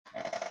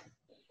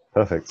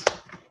Perfect.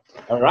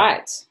 All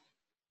right.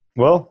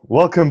 Well,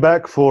 welcome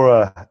back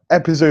for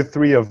episode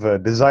 3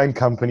 of Design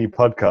Company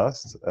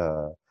podcast.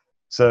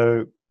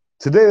 So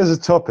today is a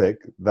topic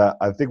that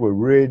I think we're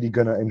really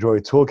going to enjoy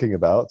talking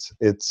about.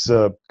 It's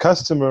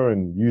customer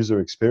and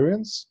user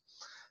experience,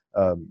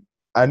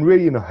 and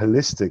really in a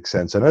holistic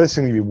sense. I know this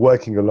thing you've been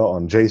working a lot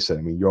on, Jason.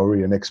 I mean, you're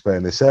already an expert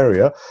in this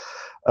area.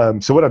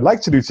 So what I'd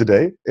like to do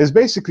today is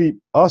basically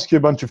ask you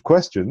a bunch of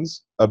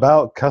questions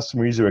about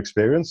customer user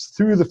experience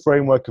through the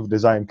framework of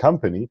Design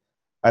Company,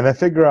 and then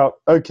figure out,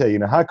 okay,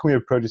 how can we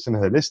approach this in a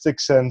holistic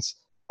sense?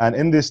 And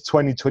in this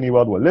 2020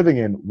 world we're living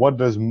in, what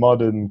does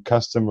modern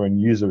customer and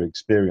user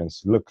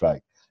experience look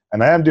like?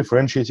 And I am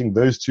differentiating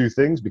those two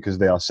things because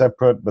they are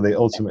separate, but they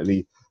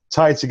ultimately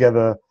tie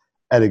together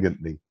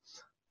elegantly.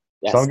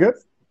 Yes. Sound good?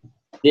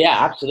 Yeah,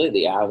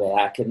 absolutely.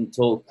 I can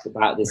talk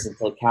about this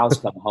until cows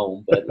come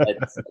home, but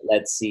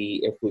let's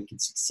see if we can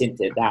succinct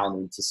it down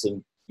into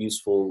some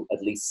useful,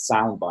 at least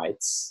sound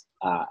bites.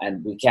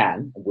 And we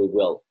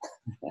will.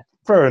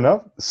 Fair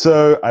enough.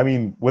 So, I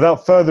mean,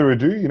 without further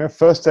ado,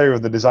 first area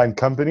of the Design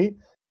Company,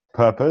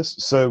 purpose.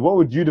 So what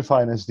would you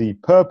define as the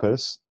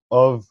purpose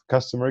of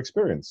customer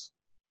experience?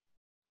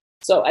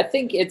 So I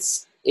think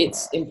it's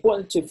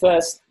important to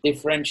first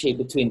differentiate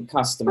between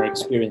customer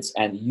experience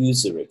and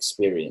user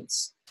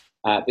experience.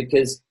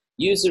 Because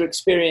user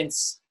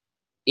experience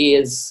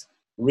is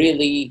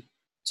really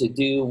to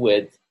do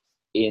with,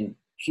 in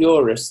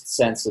purest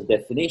sense of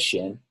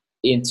definition,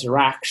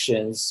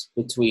 interactions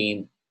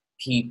between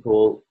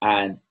people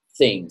and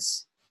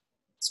things,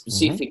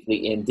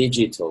 specifically in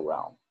digital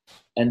realm.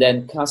 And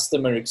then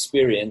customer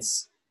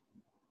experience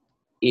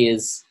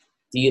is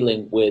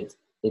dealing with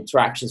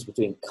interactions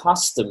between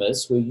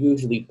customers who are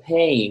usually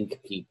paying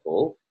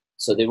people.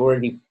 So they've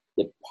already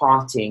the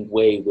parting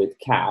way with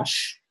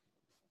cash.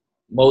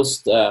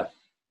 Most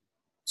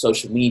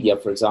social media,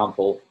 for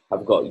example,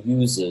 have got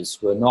users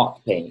who are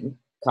not paying.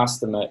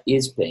 Customer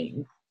is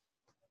paying.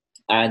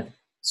 And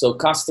so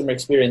customer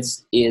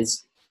experience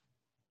is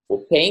for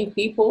paying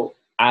people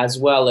as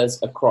well as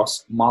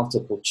across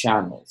multiple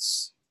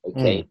channels.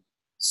 Okay.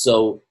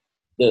 So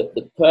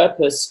the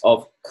purpose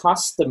of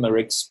customer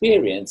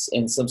experience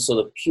in some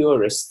sort of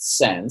purest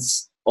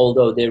sense,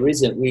 although there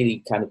isn't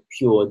really kind of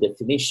pure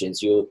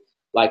definitions,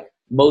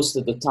 most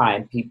of the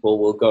time people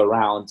will go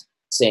around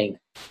saying,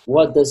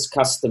 what does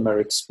customer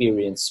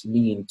experience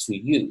mean to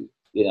you?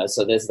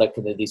 So there's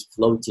these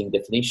floating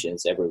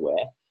definitions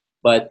everywhere.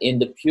 But in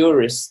the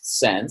purest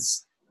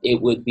sense,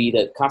 it would be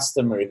that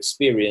customer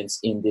experience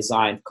in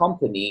Design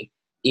Company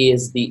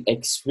is the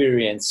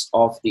experience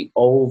of the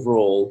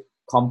overall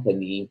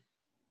company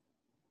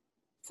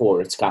for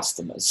its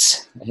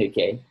customers.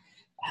 Okay.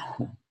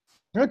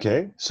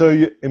 Okay, so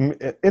in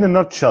a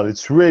nutshell,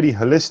 it's really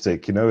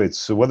holistic.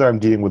 It's whether I'm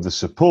dealing with the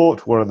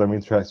support, whether I'm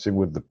interacting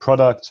with the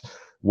product,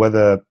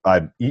 whether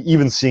I'm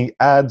even seeing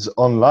ads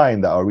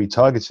online that are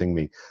retargeting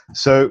me.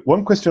 So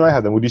one question I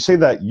have then, would you say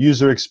that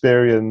user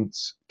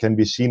experience can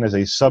be seen as a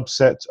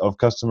subset of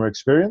customer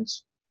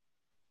experience?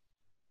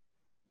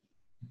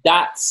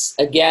 That's,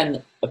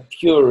 again, a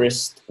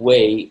purist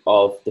way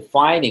of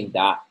defining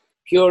that.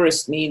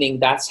 Purist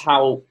meaning that's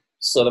how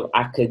sort of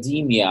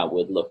academia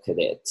would look at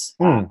it,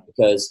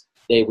 because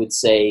they would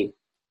say,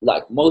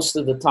 most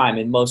of the time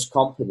in most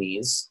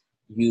companies,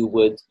 you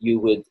would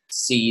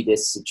see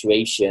this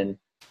situation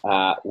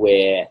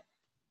where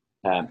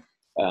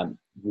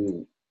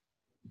you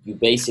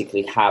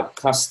basically have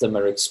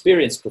customer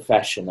experience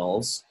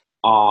professionals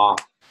are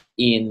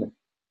in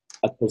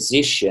a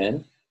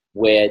position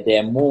where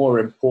they're more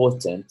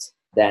important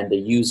than the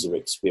user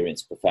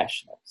experience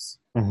professionals.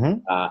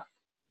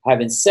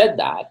 Having said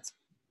that,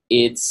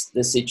 it's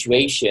the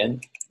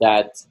situation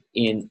that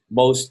in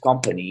most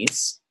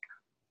companies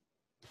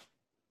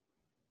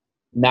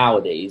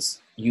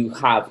nowadays, you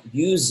have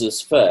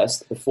users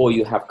first before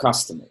you have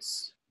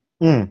customers.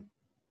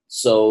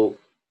 So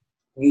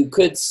you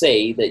could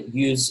say that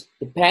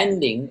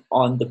depending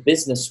on the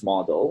business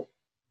model,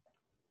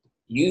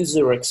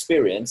 user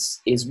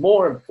experience is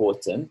more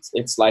important.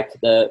 It's like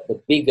the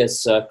bigger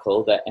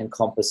circle that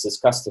encompasses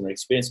customer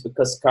experience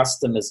because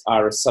customers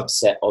are a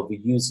subset of the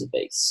user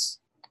base.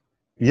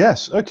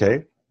 Yes,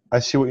 okay. I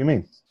see what you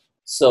mean.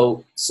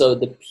 So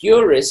the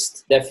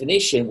purest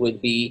definition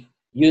would be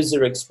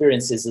user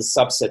experience is a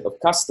subset of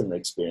customer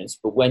experience.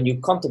 But when you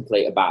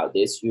contemplate about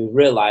this, you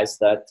realize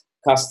that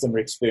customer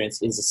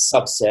experience is a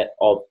subset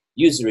of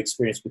user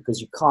experience because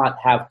you can't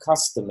have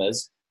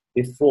customers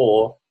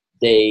before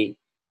they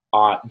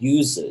are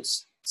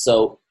users.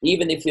 So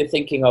even if you're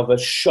thinking of a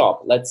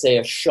shop, let's say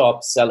a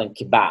shop selling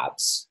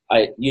kebabs,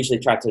 I usually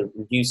try to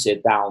reduce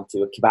it down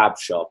to a kebab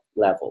shop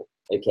level.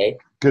 Okay.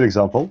 Good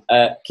example.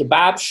 A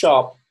kebab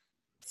shop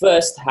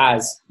first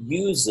has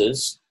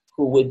users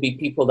who would be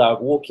people that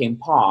are walking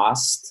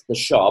past the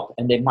shop,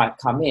 and they might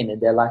come in and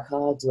they're like,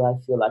 oh, do I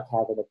feel like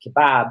having a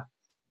kebab?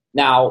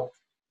 Now,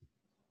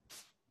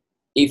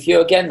 if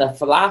you're getting a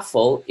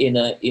falafel in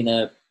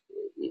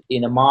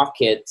a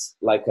market,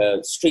 like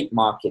a street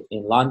market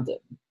in London,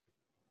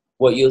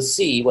 what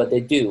they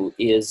do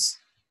is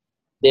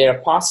there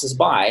are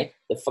passers-by,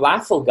 the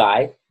falafel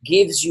guy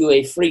gives you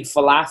a free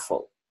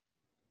falafel.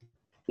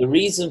 The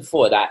reason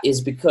for that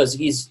is because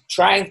he's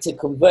trying to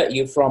convert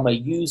you from a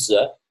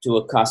user to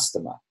a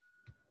customer.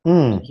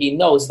 He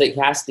knows that he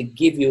has to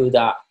give you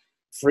that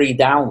free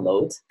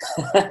download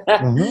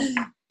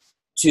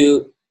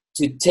to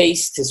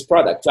taste his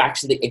product, to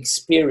actually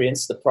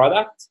experience the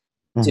product,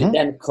 to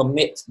then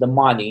commit the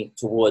money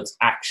towards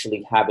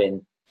actually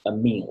having a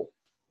meal.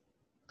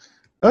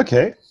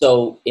 Okay.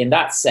 So in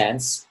that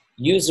sense,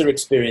 user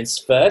experience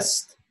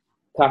first,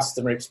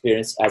 customer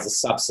experience as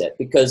a subset,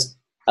 because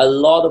a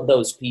lot of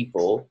those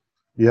people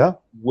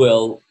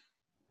will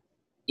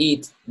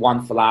eat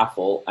one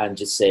falafel and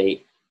just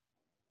say,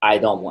 I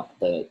don't want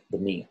the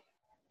meal.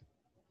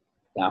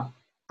 Yeah.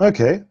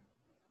 Okay.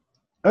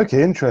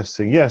 Okay,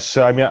 interesting. Yes.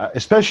 So, I mean,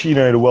 especially, in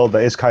a world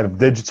that is kind of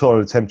digital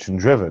and attention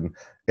driven,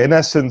 in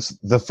essence,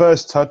 the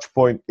first touch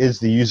point is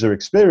the user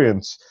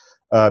experience.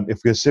 If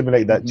we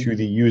assimilate that to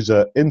the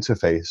user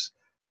interface,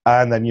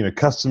 and then,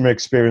 customer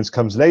experience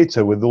comes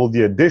later with all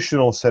the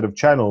additional set of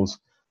channels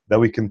that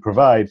we can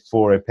provide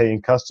for a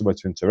paying customer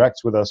to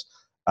interact with us,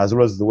 as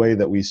well as the way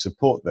that we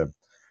support them.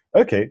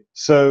 Okay.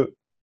 So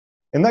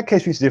in that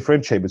case, we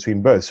differentiate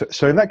between both.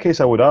 So in that case,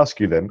 I would ask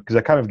you then, because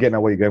I kind of get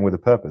now where you're going with the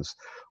purpose.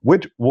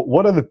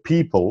 What are the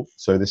people,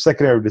 so the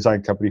secondary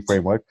design company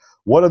framework,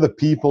 what are the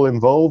people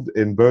involved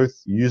in both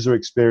user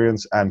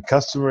experience and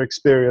customer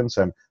experience,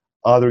 and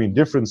are there any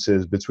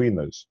differences between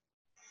those?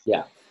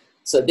 Yeah.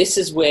 So this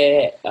is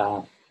where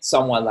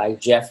someone like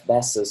Jeff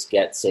Bezos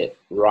gets it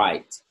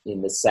right,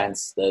 in the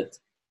sense that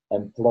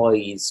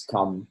employees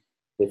come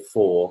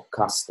before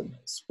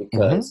customers,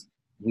 because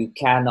you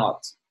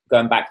cannot,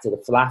 going back to the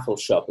falafel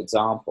shop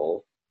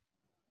example,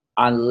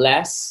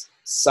 unless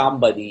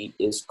somebody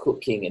is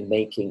cooking and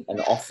making and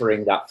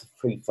offering that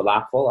free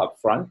falafel up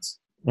front,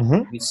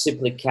 you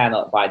simply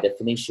cannot, by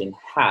definition,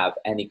 have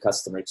any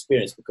customer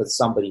experience, because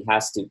somebody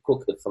has to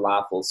cook the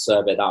falafel,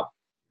 serve it up,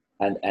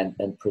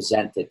 and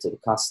present it to the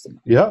customer.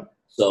 Yeah.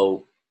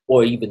 So,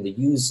 or even the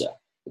user.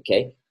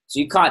 Okay. So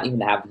you can't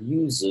even have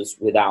users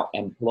without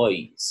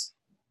employees.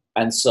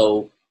 And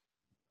so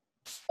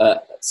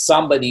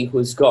somebody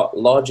who's got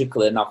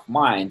logical enough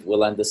mind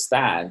will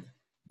understand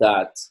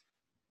that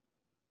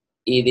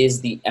it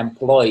is the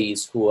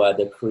employees who are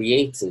the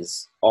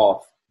creators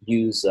of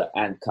user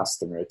and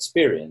customer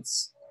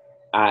experience,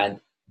 and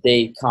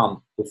they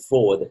come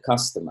before the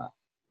customer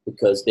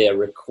because they're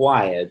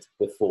required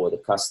before the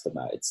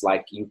customer. It's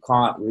like you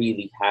can't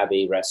really have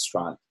a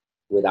restaurant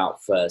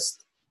without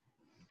first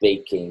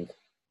baking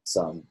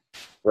some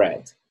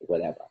bread,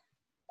 whatever,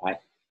 right?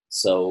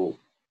 So,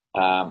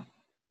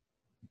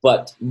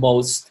 but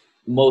most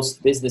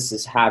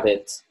businesses have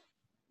it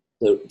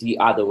the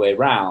other way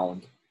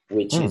around,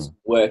 which is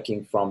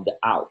working from the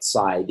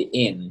outside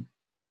in,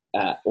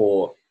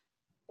 or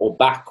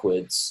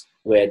backwards,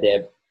 where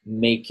they're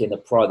making a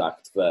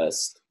product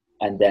first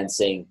and then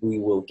saying we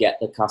will get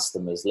the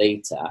customers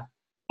later.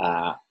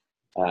 The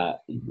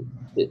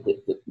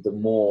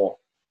more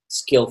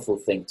skillful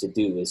thing to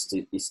do is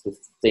to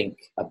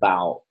think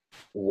about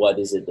what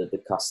is it that the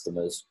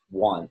customers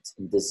want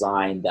and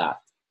design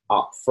that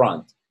up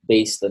front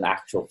based on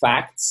actual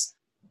facts,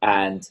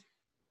 and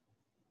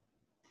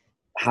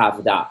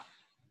have that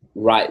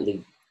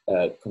rightly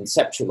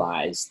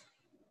conceptualized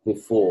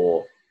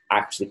before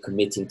actually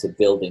committing to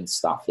building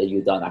stuff that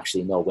you don't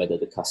actually know whether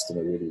the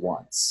customer really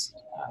wants.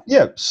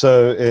 Yeah.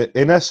 So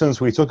in essence,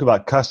 we talk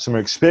about customer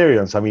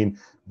experience. I mean,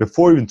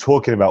 before even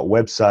talking about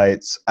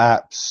websites,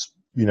 apps,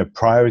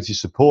 priority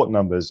support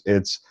numbers,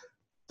 it's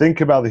think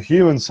about the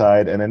human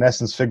side and in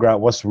essence figure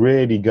out what's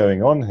really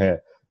going on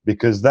here,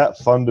 because that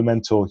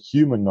fundamental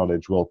human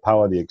knowledge will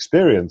power the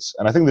experience.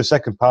 And I think the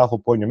second powerful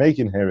point you're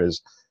making here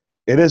is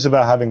it is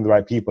about having the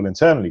right people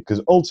internally, because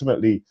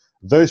ultimately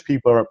those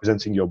people are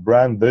representing your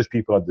brand. Those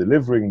people are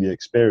delivering the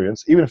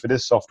experience. Even if it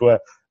is software,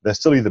 they're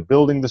still either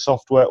building the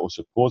software or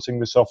supporting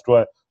the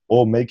software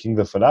or making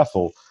the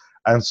falafel.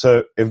 And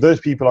so if those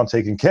people aren't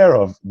taken care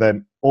of,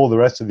 then all the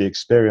rest of the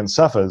experience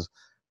suffers,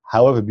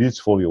 however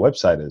beautiful your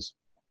website is.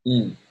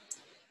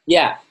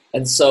 Yeah.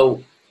 And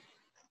so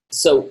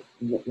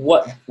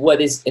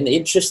what is an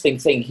interesting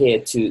thing here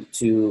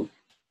to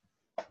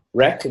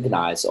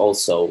recognize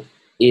also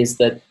is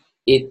that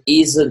it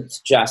isn't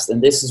just,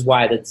 and this is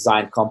why the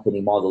design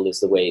company model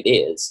is the way it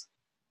is.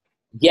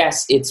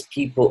 Yes, it's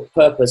people,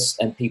 purpose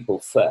and people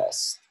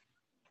first.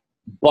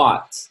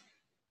 But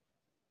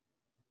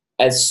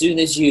as soon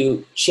as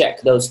you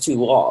check those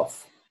two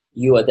off,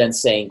 you are then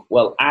saying,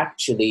 well,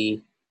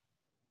 actually,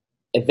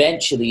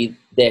 eventually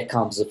there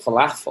comes a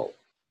falafel,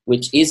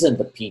 which isn't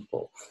the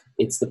people,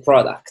 it's the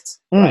product,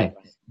 right?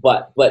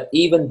 But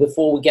even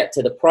before we get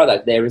to the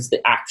product, there is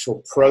the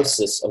actual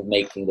process of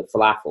making the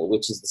falafel,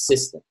 which is the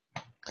system.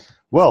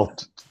 Well,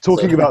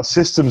 talking about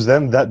systems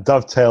then, that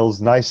dovetails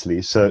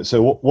nicely.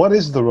 So what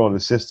is the role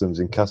of systems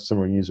in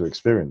customer and user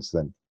experience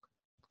then?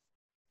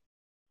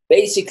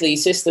 Basically,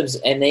 systems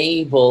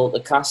enable the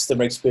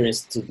customer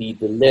experience to be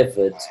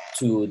delivered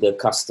to the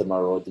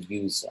customer or the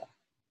user.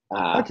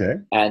 Okay.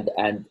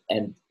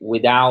 And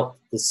without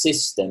the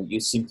system, you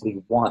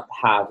simply won't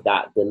have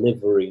that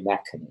delivery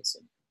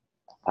mechanism.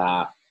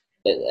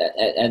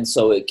 And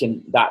so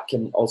that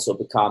can also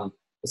become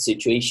a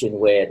situation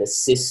where the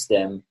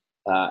system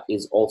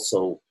is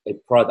also a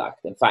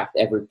product. In fact,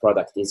 every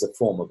product is a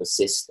form of a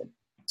system.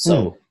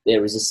 So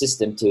there is a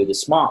system to the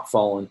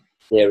smartphone.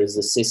 There is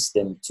a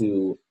system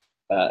to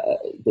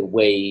the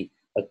way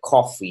a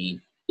coffee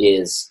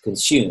is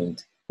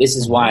consumed. This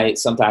is why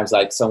sometimes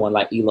like someone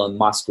like Elon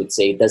Musk would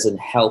say, it doesn't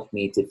help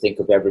me to think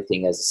of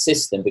everything as a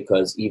system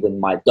because even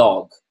my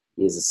dog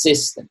is a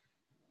system.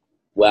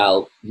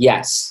 Well,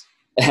 yes.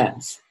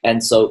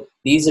 And so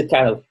these are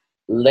kind of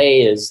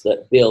layers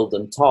that build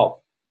on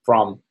top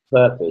from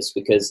purpose,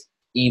 because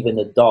even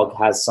a dog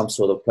has some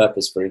sort of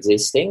purpose for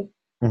existing.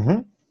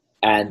 Mm-hmm.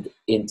 And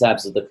in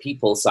terms of the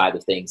people side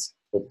of things,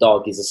 the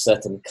dog is a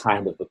certain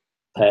kind of a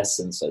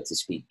person, so to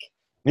speak.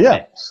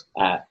 Yeah.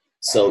 Right?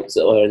 So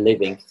or a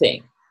living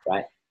thing,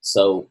 right?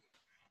 So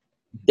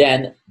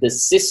then the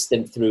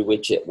system through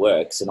which it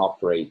works and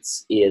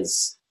operates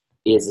is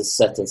a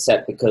certain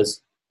set,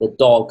 because the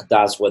dog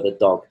does what the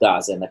dog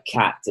does, and the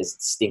cat is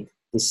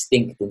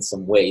distinct in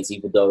some ways,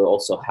 even though it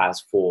also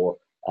has 4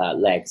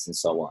 legs and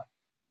so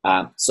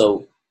on.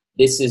 So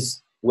this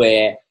is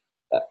where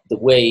the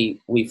way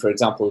we, for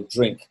example,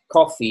 drink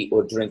coffee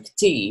or drink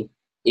tea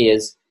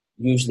is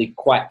usually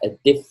quite a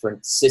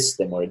different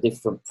system or a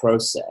different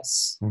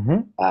process.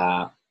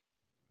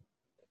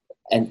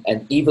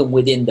 And even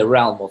within the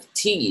realm of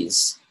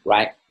teas,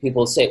 right?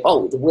 People say,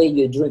 oh, the way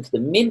you drink the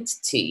mint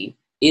tea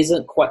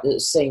isn't quite the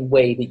same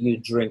way that you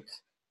drink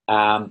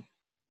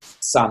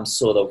some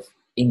sort of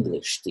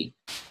English tea,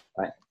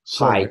 right?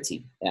 High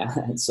tea. Yeah.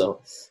 And so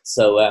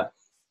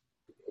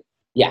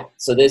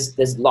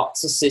there's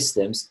lots of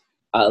systems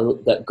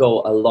that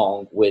go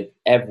along with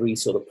every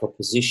sort of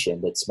proposition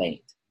that's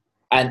made.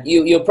 And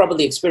you'll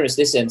probably experience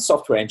this in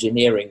software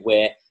engineering,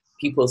 where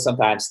people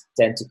sometimes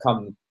tend to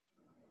come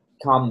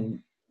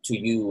to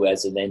you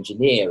as an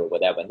engineer or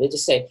whatever, and they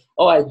just say,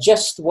 oh, I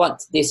just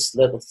want this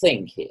little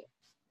thing here.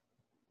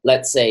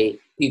 Let's say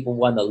people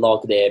want to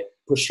log their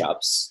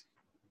push-ups,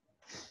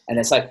 and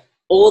it's like,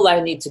 all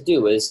I need to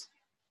do is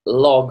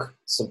log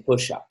some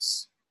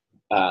push-ups,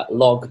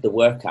 log the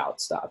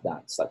workouts that I've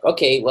done. It's like,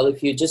 okay, well,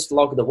 if you just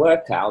log the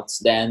workouts,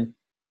 then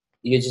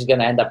you're just going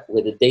to end up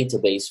with a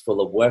database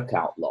full of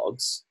workout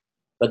logs,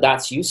 but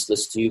that's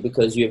useless to you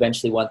because you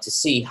eventually want to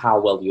see how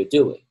well you're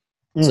doing.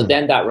 So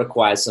then that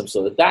requires some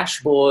sort of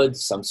dashboard,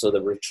 some sort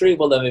of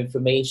retrieval of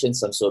information,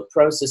 some sort of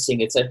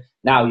processing.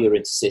 Now you're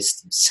into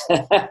systems.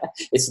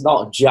 It's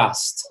not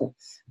just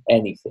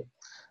anything.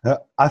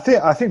 I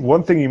think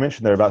one thing you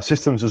mentioned there about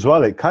systems as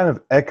well, it kind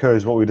of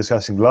echoes what we were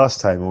discussing last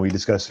time when we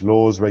discussed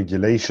laws,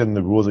 regulation,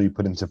 the rules that you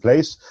put into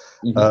place.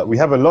 We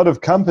have a lot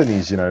of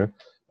companies, when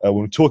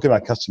we're talking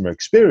about customer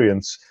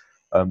experience,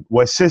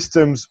 where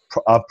systems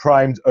are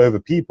primed over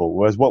people,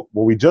 whereas what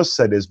we just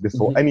said is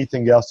before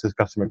anything else is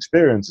customer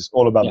experience, it's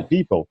all about the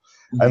people.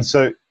 And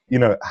so,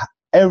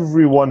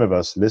 every one of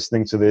us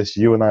listening to this,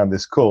 you and I on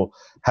this call,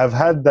 have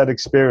had that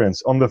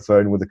experience on the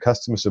phone with the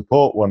customer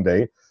support one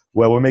day,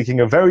 where we're making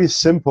a very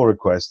simple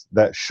request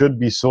that should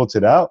be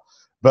sorted out,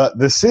 but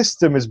the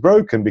system is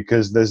broken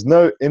because there's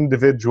no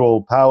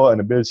individual power and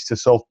ability to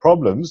solve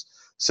problems.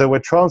 So we're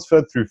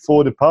transferred through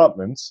 4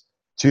 departments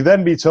to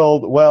then be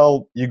told,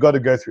 well, you got to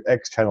go through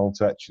X channel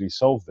to actually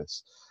solve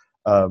this.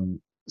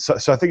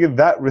 So I think in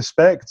that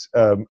respect,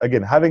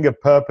 again, having a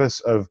purpose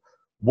of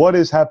what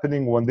is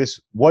happening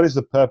what is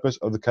the purpose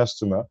of the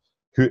customer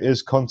who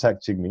is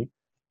contacting me,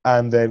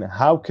 and then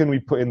how can we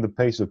put in the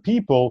place of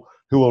people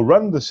who will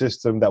run the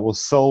system that will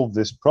solve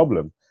this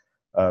problem.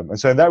 And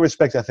so in that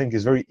respect, I think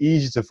it's very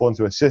easy to fall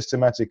into a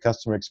systematic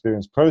customer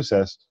experience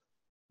process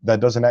that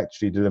doesn't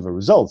actually deliver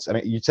results.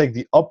 And you take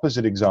the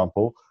opposite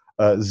example,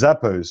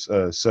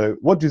 Zappos. So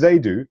what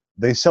do?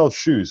 They sell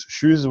shoes.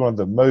 Shoes is one of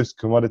the most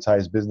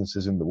commoditized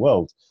businesses in the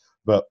world.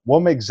 But what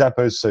makes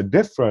Zappos so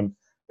different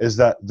is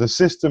that the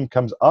system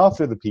comes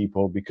after the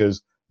people,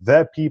 because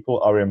their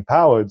people are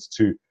empowered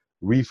to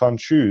refund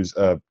shoes,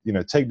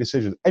 take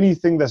decisions.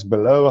 Anything that's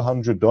below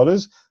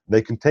 $100,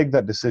 they can take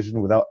that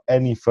decision without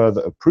any further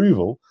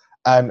approval.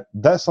 And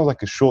that sounds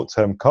like a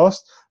short-term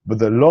cost, but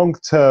the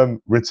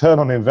long-term return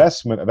on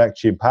investment of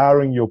actually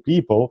empowering your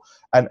people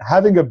and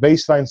having a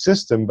baseline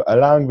system, but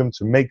allowing them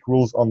to make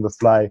rules on the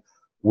fly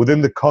within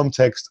the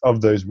context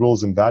of those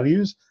rules and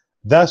values,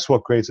 that's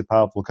what creates a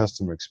powerful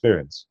customer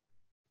experience.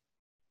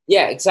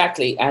 Yeah,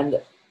 exactly.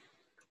 And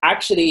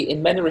actually,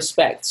 in many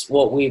respects,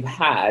 what we've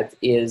had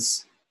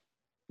is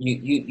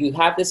you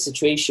have this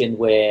situation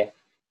where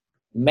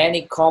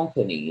many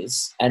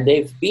companies, and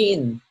they've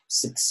been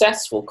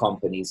successful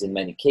companies in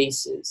many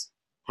cases,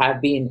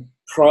 have been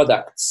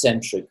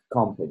product-centric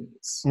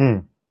companies.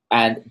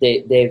 And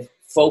they've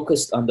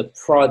focused on the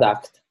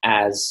product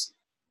as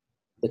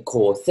the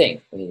core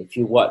thing. I mean, if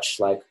you watch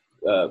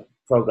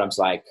programs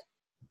like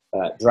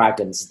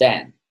Dragon's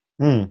Den,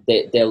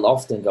 they'll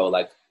often go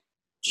like,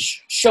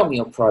 show me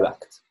your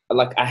product.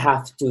 Like, I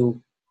have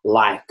to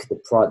like the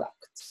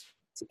product,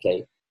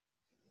 okay?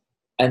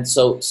 And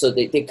so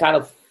they kind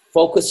of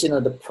focusing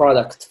on the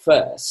product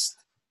first.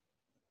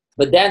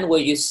 But then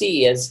what you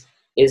see is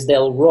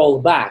they'll roll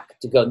back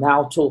to go,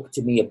 now talk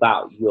to me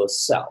about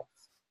yourself,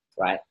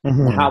 right?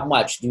 And how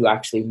much do you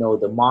actually know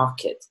the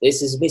market?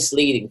 This is a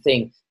misleading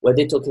thing where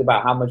they're talking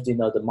about how much do you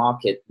know the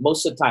market.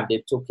 Most of the time, they're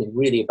talking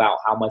really about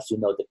how much you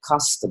know the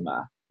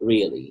customer,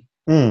 really,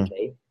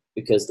 okay?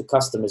 Because the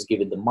customer is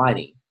giving the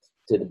money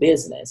to the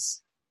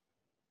business.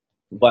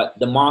 But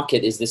the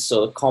market is this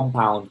sort of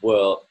compound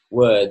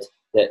word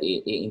that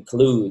it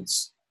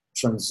includes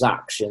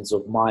transactions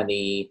of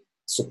money,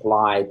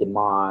 supply,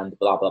 demand,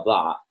 blah, blah,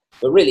 blah.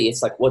 But really,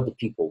 it's like, what do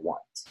people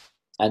want?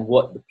 And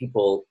what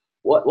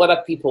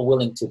are people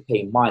willing to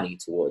pay money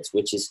towards,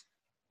 which is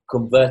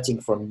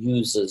converting from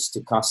users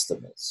to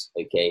customers,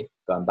 okay?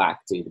 Going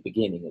back to the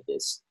beginning of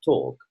this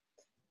talk.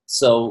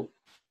 So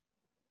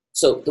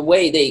the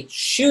way they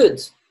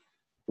should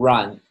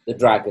run the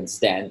Dragon's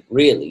Den,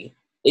 really,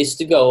 is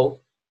to go,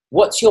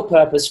 what's your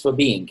purpose for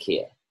being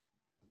here?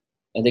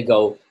 And they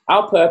go,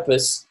 our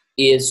purpose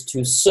is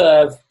to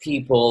serve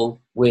people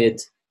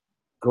with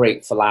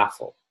great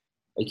falafel.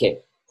 Okay,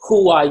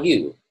 who are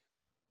you?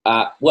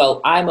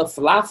 Well, I'm a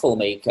falafel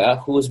maker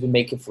who has been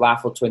making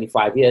falafel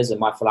 25 years, and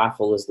my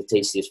falafel is the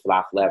tastiest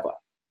falafel ever.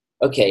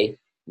 Okay,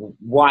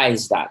 why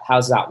is that?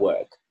 How's that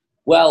work?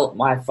 Well,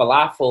 my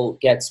falafel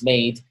gets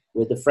made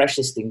with the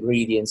freshest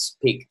ingredients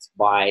picked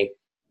by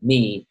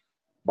me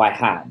by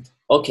hand.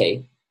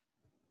 Okay,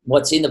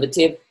 what's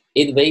innovative?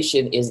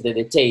 Innovation is that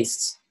it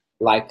tastes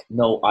like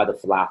no other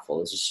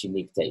falafel. It's just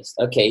unique taste.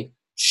 Okay,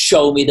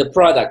 show me the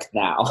product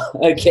now.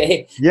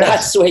 Okay, yes.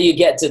 That's where you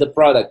get to the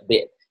product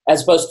bit,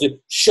 as opposed to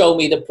show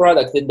me the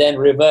product and then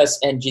reverse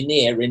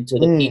engineer into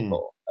the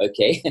people.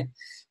 Okay,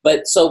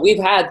 but so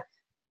we've had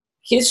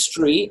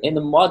history in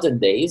the modern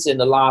days, in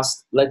the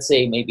last, let's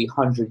say, maybe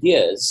 100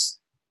 years.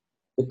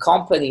 The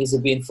companies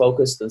have been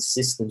focused on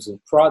systems and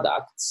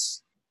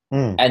products,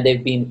 and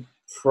they've been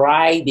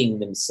priding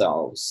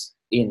themselves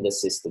in the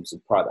systems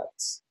and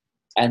products.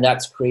 And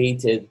that's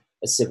created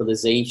a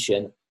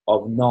civilization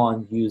of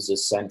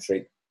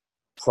non-user-centric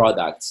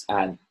products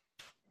and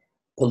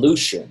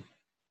pollution,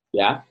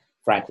 yeah,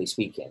 frankly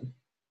speaking,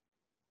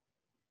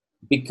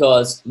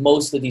 because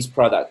most of these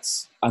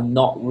products are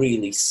not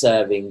really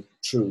serving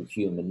true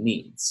human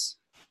needs,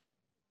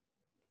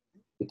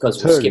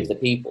 because we skip the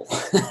people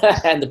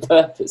and the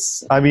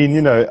purpose. I mean,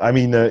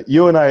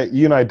 you and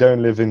I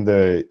don't live in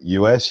the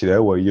US,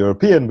 we're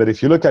European, but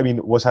if you look,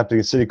 what's happening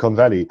in Silicon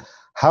Valley,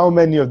 how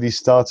many of these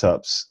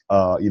startups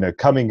are,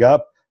 coming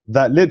up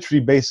that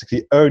literally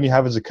basically only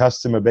have as a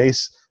customer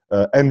base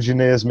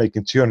engineers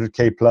making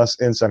 200K plus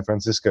in San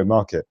Francisco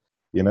market?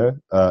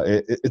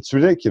 It's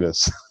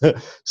ridiculous.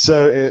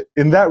 So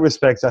in that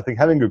respect, I think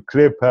having a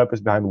clear purpose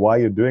behind why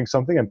you're doing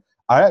something, and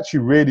I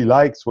actually really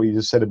liked what you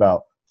just said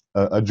about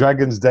a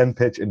Dragon's Den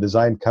pitch and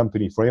design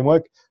company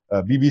framework.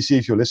 BBC,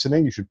 if you're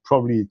listening, you should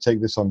probably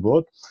take this on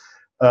board.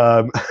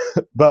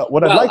 But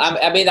what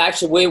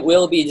actually, we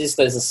will be, just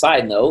as a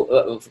side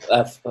note,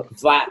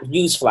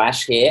 news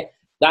flash here.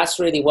 That's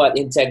really what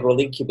Integral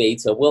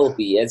Incubator will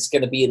be. It's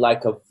going to be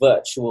like a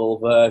virtual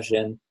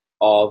version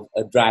of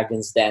a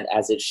Dragon's Den,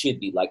 as it should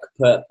be, like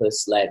a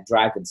purpose-led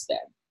Dragon's Den,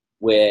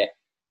 where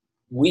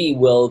we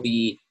will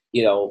be,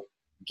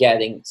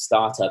 getting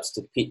startups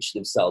to pitch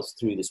themselves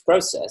through this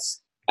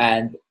process.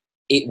 And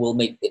it will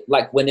make,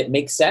 like, when it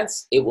makes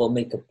sense, it will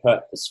make a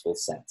purposeful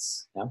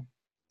sense. Yeah?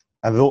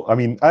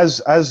 And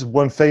as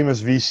one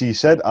famous VC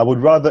said, I would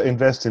rather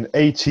invest in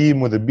a team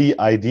with a B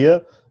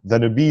idea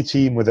than a B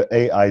team with an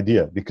A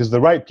idea, because the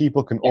right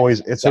people can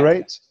always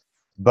iterate,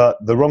 but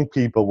the wrong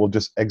people will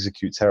just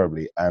execute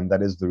terribly, and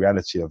that is the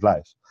reality of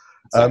life.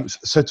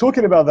 So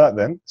talking about that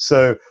then,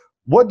 so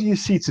what do you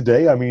see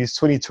today? It's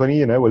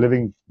 2020, we're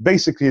living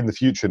basically in the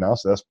future now,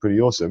 so that's pretty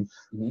awesome.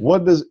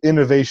 What does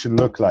innovation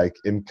look like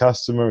in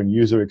customer and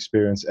user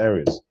experience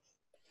areas?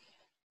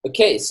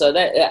 Okay, so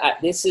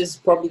this is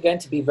probably going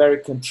to be a very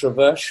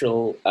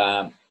controversial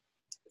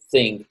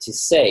thing to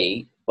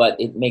say, but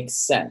it makes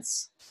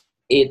sense.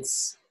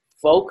 It's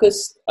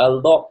focused a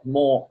lot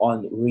more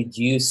on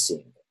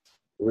reducing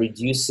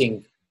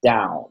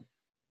down.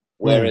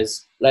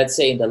 Whereas, let's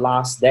say in the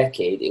last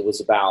decade, it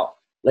was about,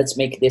 let's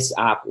make this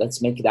app, let's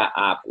make that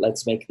app,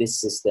 let's make this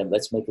system,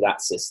 let's make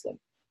that system.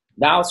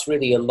 Now it's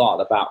really a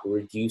lot about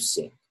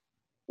reducing.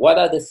 What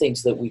are the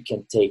things that we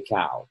can take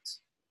out?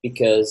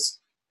 Because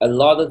a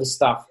lot of the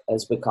stuff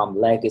has become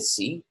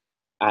legacy,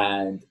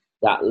 and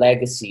that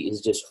legacy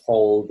is just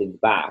holding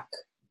back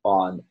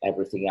on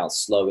everything else,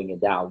 slowing it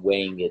down,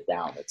 weighing it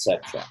down,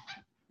 etc.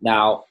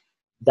 Now,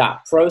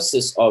 that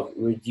process of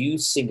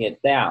reducing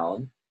it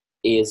down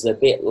is a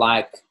bit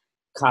like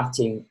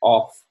cutting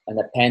off an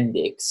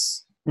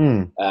appendix.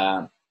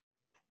 There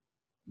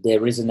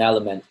is an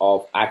element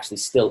of actually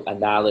still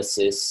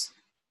analysis,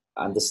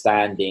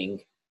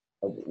 understanding,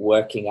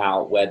 working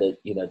out whether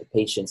the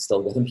patient's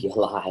still going to be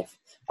alive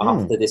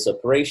after this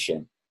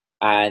operation.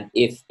 And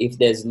if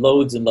there's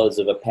loads and loads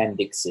of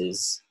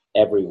appendixes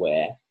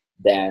everywhere,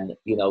 then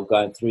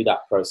going through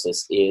that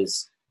process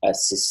is a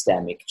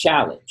systemic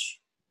challenge.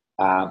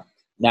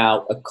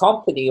 Now, a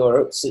company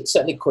or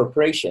certainly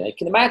corporation, I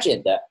can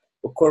imagine that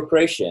a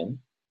corporation,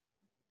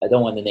 I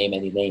don't want to name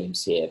any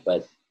names here,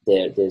 but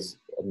there's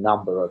a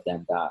number of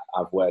them that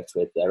I've worked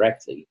with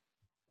directly,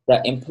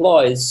 that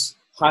employs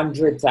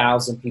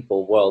 100,000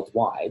 people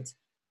worldwide,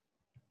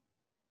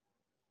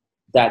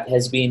 that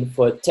has been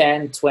for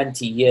 10,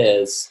 20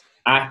 years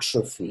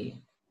atrophy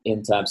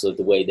in terms of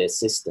the way their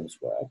systems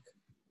work.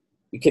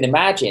 You can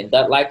imagine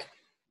that, like,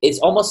 it's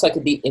almost like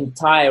the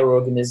entire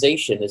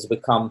organization has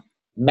become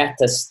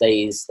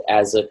metastased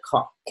as a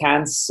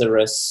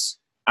cancerous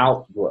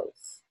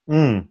outgrowth.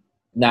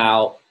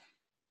 Now,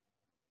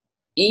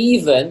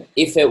 even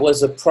if it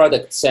was a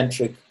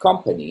product-centric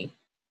company,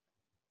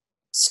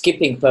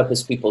 skipping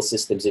purpose, people,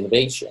 systems,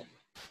 innovation,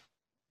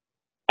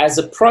 as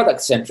a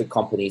product-centric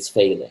company, is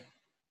failing.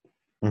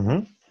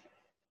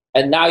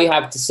 And now you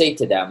have to say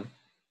to them,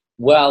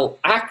 well,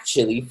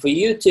 actually, for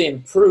you to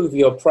improve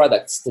your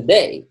products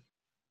today,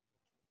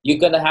 you're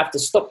going to have to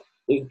stop.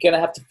 You're going to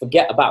have to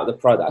forget about the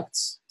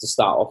products to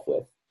start off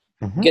with.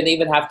 You're going to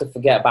even have to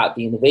forget about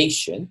the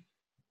innovation,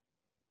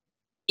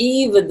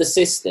 even the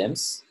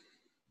systems,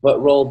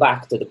 but roll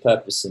back to the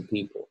purpose and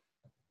people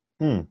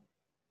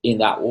in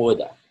that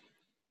order.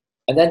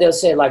 And then they'll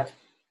say, like,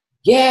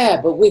 yeah,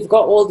 but we've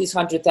got all these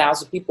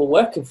 100,000 people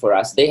working for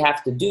us. They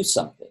have to do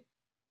something.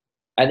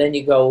 And then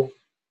you go,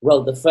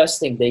 well, the first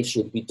thing they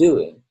should be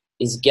doing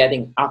is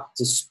getting up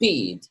to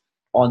speed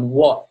on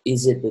what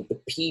is it that the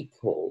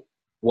people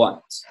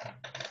want.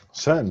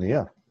 Certainly,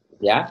 yeah.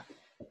 Yeah.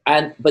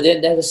 But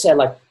then they say,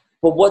 like,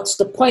 but what's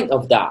the point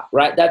of that,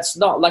 right? That's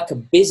not like a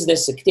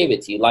business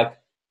activity. Like,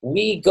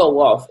 we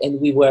go off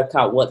and we work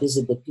out what is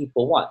it that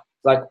people want.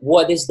 Like,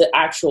 what is the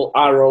actual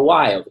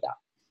ROI of that?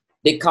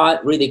 They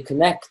can't really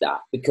connect that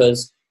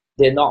because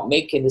they're not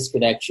making this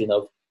connection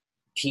of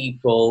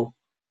people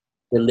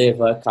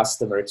deliver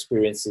customer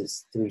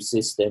experiences through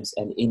systems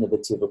and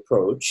innovative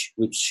approach,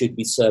 which should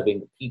be serving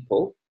the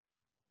people,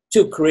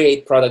 to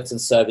create products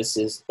and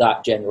services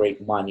that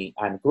generate money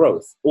and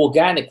growth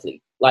organically,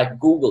 like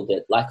Google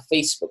did, like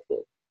Facebook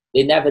did.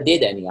 They never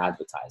did any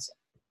advertising.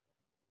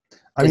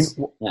 I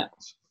mean,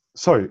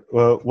 sorry,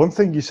 one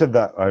thing you said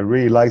that I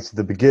really liked at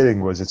the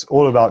beginning was it's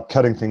all about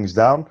cutting things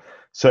down.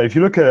 So if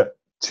you look at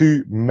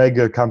two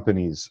mega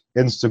companies,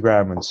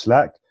 Instagram and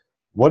Slack,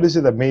 what is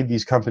it that made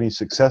these companies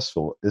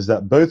successful is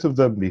that both of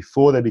them,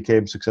 before they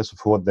became successful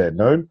for what they're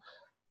known,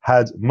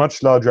 had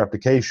much larger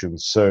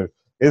applications. So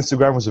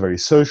Instagram was a very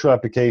social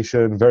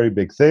application, very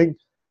big thing.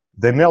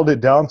 They nailed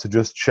it down to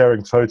just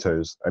sharing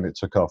photos and it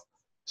took off.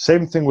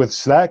 Same thing with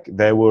Slack.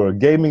 They were a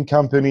gaming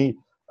company.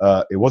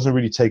 It wasn't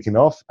really taking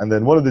off. And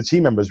then one of the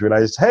team members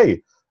realized,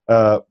 hey,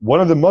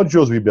 one of the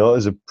modules we built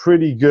is a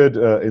pretty good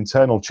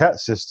internal chat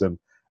system.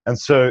 And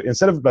so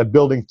instead of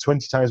building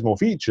 20 times more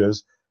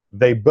features,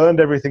 they burned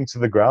everything to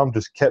the ground,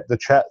 just kept the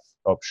chat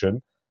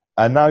option.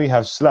 And now you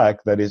have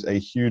Slack, that is a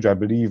huge, I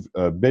believe,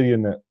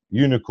 billion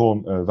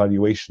unicorn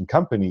valuation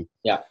company.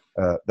 Yeah.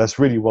 That's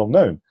really well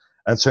known.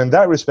 And so in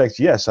that respect,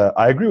 yes,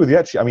 I agree with you.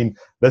 Actually, I mean,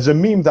 there's a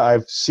meme that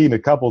I've seen a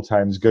couple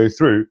times go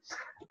through,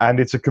 and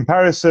it's a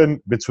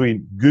comparison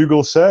between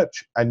Google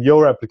search and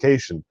your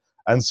application.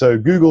 And so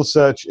Google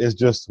search is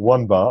just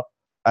one bar,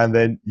 and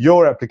then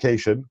your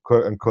application,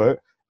 quote unquote,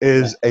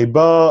 is a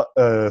bar,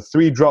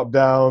 3 drop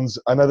downs,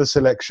 another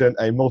selection,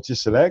 a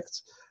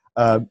multi-select.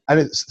 And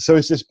it's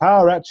this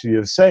power actually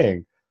of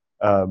saying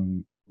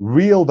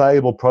real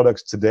valuable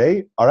products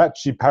today are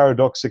actually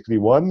paradoxically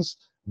ones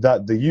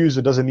that the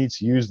user doesn't need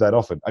to use that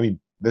often. I mean,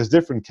 there's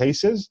different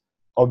cases,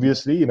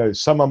 obviously, you know,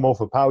 some are more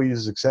for power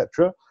users,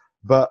 etc.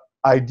 But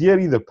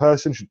ideally, the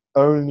person should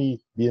only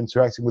be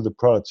interacting with the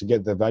product to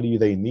get the value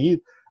they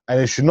need.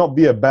 And it should not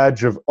be a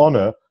badge of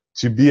honor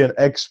to be an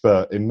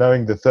expert in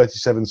knowing the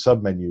 37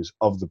 submenus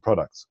of the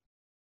product.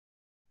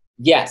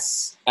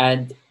 Yes.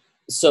 And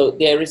so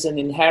there is an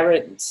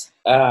inherent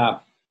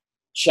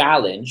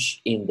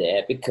challenge in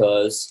there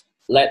because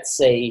let's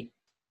say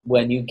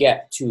when you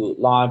get to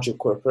larger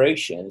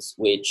corporations,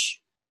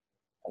 which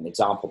an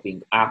example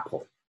being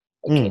Apple,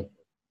 okay,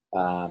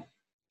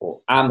 or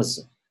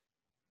Amazon,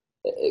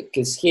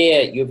 because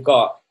here you've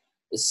got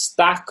a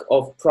stack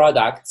of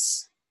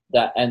products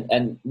that,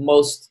 and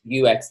most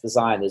UX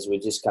designers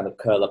would just kind of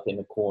curl up in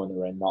a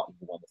corner and not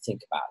even want to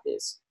think about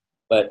this.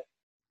 But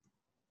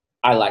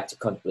I like to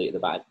contemplate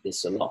about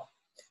this a lot.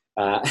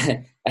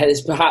 And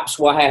it's perhaps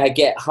why I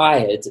get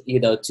hired,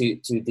 you know, to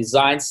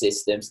design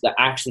systems that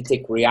actually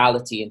take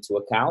reality into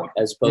account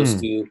as opposed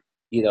to,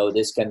 you know,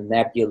 this kind of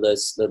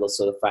nebulous little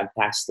sort of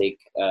fantastic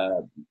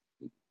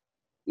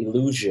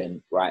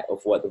illusion, right, of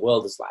what the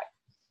world is like.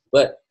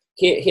 But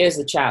here's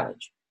the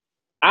challenge.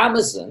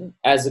 Amazon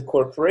as a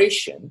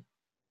corporation,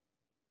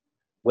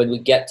 when we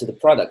get to the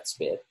products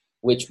bit,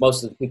 which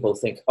most of the people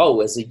think,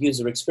 oh, as a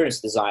user experience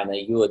designer,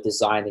 you are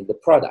designing the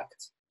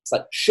product. It's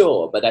like,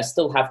 sure, but I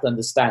still have to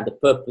understand the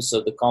purpose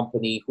of the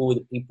company, who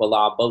the people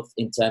are, both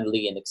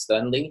internally and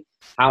externally,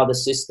 how the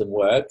system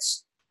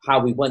works, how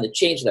we want to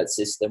change that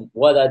system,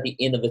 what are the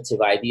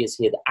innovative ideas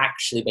here that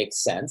actually make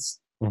sense.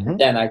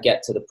 Then I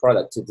get to the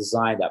product to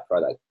design that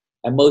product.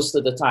 And most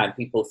of the time,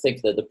 people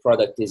think that the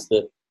product is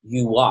the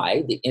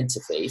UI, the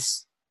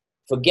interface,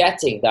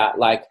 forgetting that,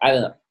 like, I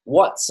don't know,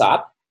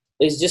 WhatsApp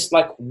is just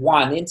like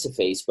one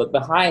interface, but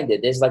behind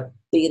it, there's like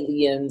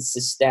billion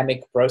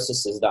systemic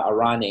processes that are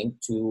running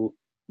to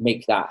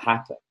make that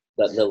happen,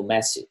 that little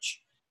message.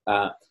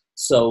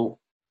 So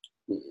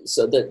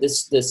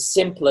the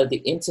simpler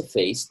the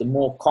interface, the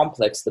more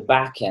complex the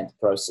back-end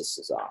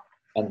processes are,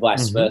 and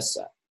vice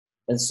versa.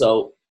 And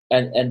so,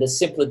 and the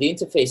simpler the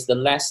interface, the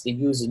less the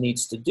user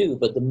needs to do,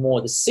 but the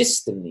more the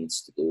system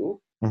needs to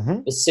do.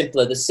 The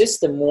simpler the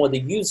system, more the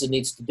user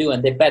needs to do,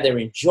 and they better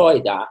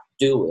enjoy that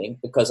doing,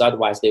 because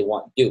otherwise they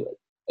won't do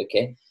it.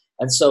 Okay.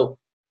 And so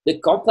the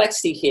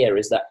complexity here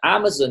is that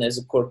Amazon as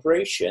a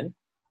corporation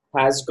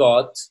has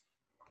got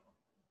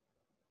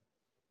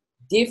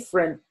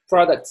different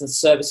products and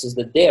services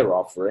that they're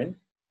offering.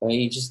 I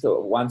mean, you just,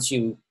 once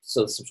you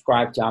sort of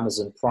subscribe to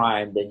Amazon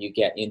Prime, then you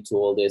get into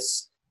all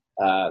this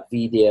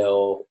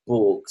video,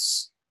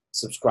 books,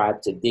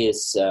 subscribe to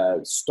this,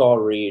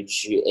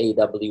 storage,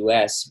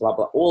 AWS, blah,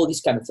 blah, all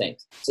these kind of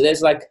things. So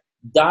there's like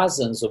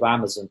dozens of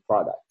Amazon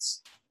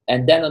products.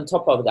 And then on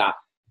top of that,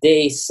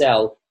 they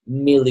sell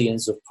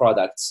millions of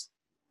products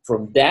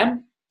from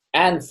them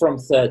and from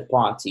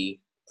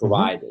third-party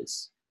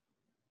providers.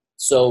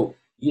 So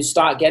you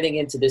start getting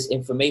into this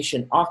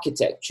information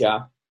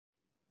architecture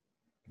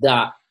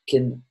that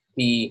can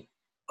be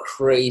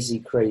crazy,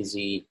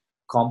 crazy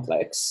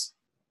complex.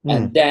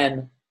 And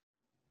then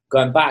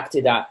going back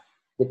to that,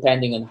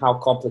 depending on how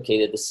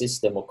complicated the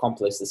system or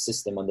complex the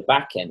system on the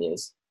back end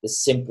is, the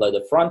simpler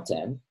the front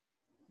end.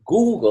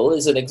 Google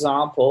is an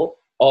example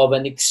of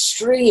an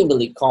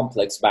extremely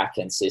complex back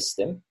end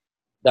system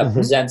that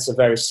presents a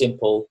very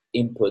simple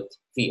input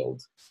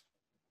field.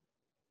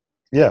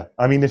 Yeah,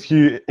 I mean, if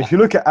you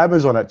look at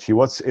Amazon, actually,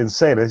 what's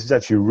insane, this is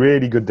actually a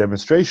really good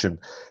demonstration.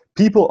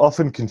 People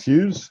often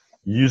confuse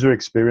user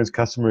experience,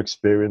 customer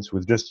experience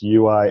with just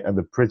UI and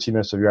the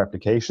prettiness of your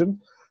application.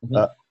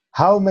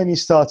 How many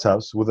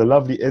startups with a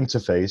lovely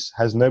interface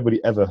has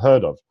nobody ever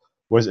heard of?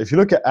 Whereas if you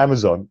look at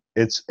Amazon,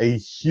 it's a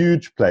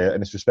huge player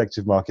in its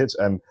respective markets.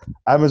 And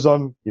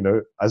Amazon, you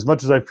know, as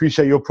much as I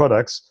appreciate your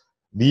products,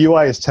 the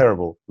UI is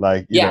terrible.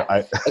 Like, you know,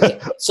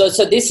 Okay. So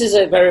this is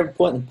a very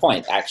important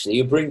point, actually.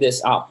 You bring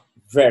this up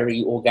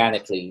very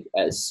organically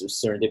as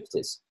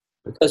serendipitous.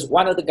 Because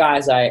one of the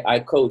guys I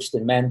coached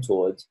and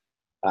mentored,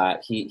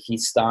 he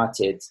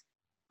started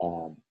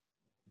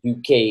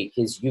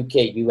his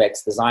UK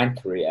UX design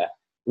career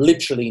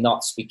literally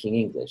not speaking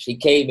English. He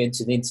came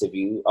into an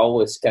interview, I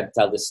always can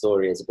tell this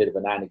story as a bit of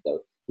an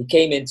anecdote. He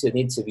came into an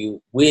interview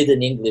with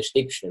an English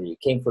dictionary. He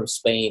came from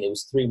Spain. It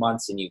was 3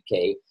 months in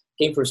UK.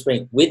 Came from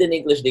Spain with an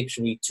English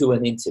dictionary to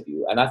an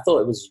interview. And I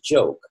thought it was a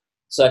joke.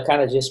 So I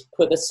kind of just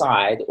put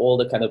aside all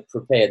the kind of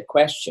prepared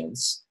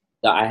questions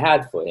that I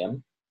had for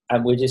him.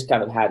 And we just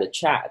kind of had a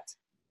chat.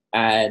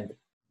 And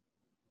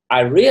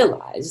I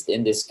realized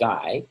in this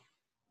guy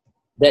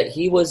that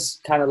he was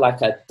kind of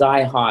like a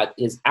diehard.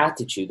 His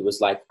attitude was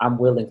like, I'm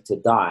willing to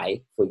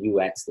die for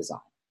UX design.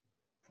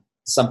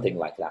 Something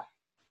like that.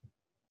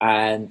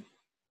 And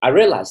I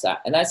realized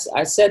that. And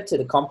I said to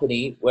the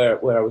company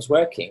where I was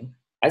working,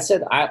 I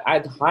said,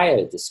 I'd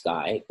hire this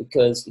guy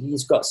because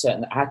he's got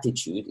certain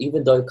attitude,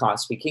 even though he can't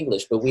speak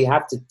English. But we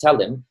have to tell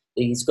him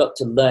that he's got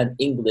to learn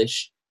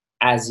English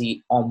as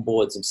he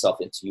onboards himself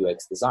into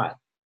UX design.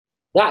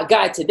 That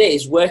guy today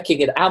is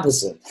working at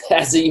Amazon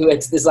as a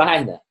UX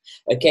designer,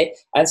 okay?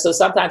 And so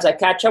sometimes I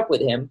catch up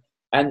with him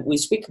and we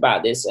speak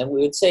about this and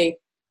we would say,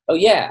 oh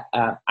yeah,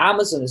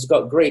 Amazon has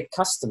got great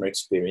customer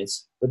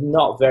experience, but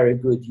not very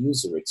good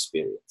user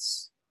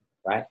experience,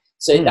 right?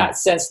 So in that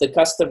sense, the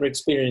customer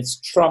experience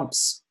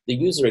trumps the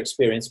user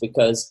experience,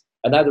 because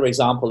another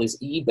example is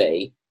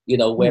eBay, you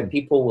know, where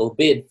people will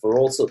bid for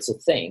all sorts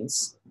of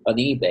things on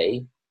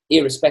eBay,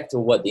 irrespective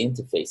of what the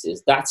interface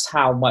is. That's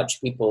how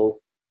much people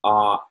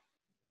are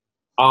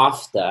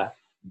after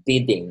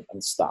bidding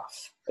and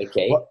stuff,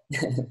 okay? Well,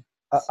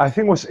 I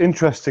think what's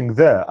interesting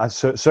there,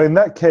 so in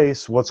that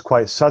case, what's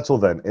quite subtle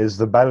then is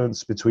the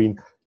balance between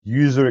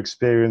user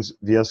experience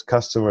versus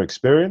customer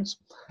experience.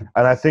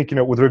 And I think, you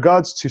know, with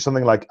regards to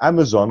something like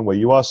Amazon, where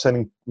you are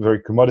selling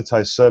very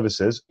commoditized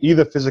services,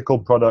 either physical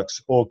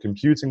products or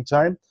computing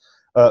time,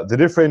 the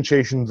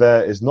differentiation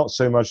there is not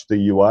so much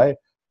the UI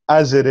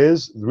as it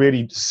is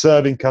really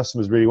serving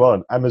customers really well.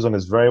 And Amazon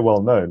is very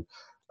well known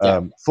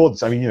for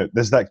this. I mean, you know,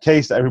 there's that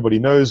case that everybody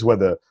knows where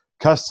the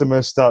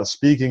customer starts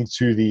speaking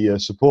to the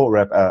support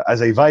rep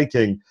as a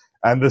Viking,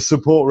 and the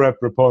support rep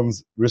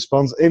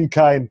responds in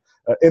kind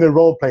in a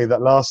role play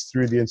that lasts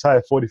through the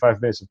entire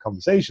 45 minutes of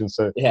conversation.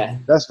 So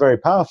that's very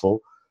powerful.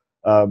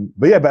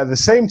 But at the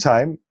same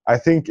time, I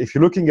think if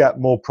you're looking at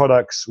more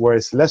products where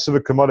it's less of a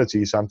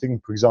commodity, so I'm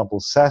thinking, for example,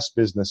 SaaS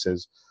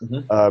businesses,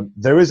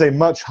 there is a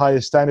much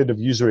higher standard of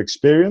user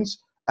experience,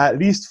 at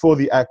least for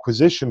the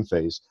acquisition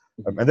phase.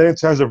 And then in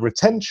terms of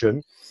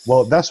retention,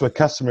 well, that's where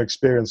customer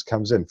experience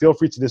comes in. Feel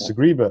free to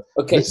disagree, but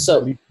okay.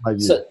 So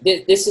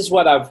this is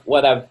what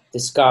I've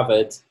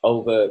discovered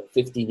over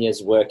 15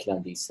 years working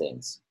on these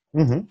things.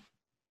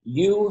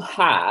 You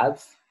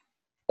have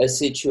a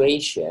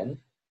situation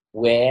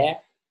where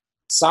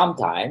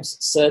sometimes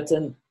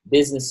certain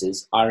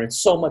businesses are in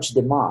so much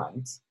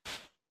demand.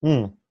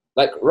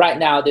 Like right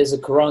now, there's a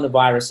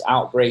coronavirus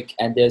outbreak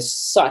and there's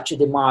such a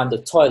demand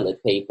of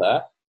toilet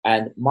paper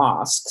and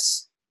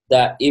masks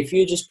that if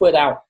you just put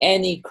out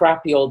any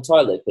crappy old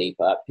toilet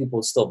paper,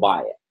 people still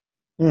buy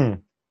it.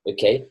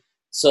 Okay?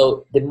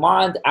 So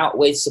demand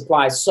outweighs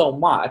supply so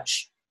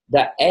much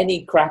that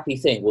any crappy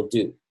thing will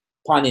do,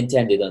 pun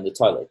intended on the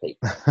toilet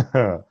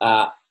paper.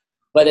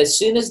 But as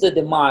soon as the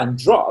demand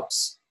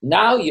drops,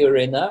 now you're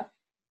in a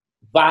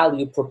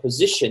value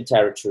proposition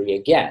territory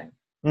again.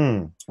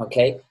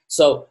 Okay,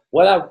 so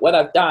what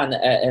I've done,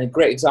 and a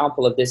great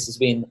example of this has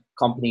been a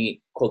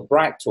company called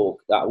BrightTalk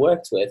that I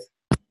worked with,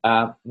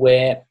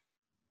 where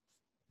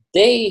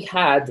they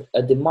had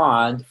a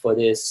demand for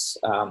this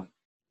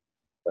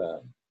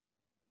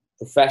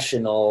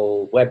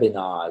professional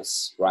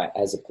webinars, right,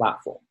 as a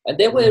platform, and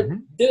they were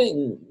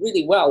doing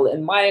really well.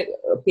 In my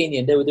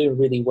opinion, they were doing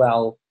really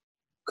well,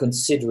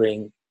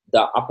 considering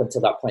that up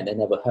until that point, I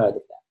never heard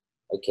of them.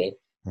 Okay.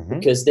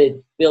 Because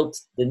they built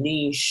the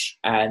niche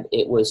and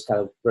it was kind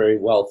of very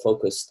well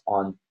focused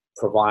on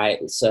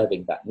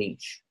serving that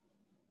niche.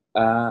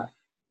 And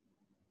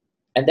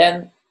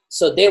then,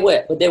 so they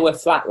were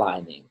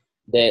flatlining.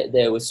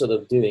 They were sort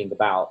of doing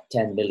about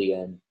 10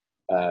 million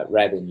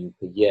revenue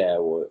per year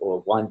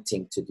or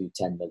wanting to do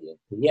 10 million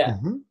per year.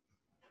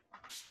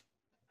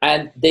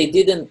 And they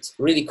didn't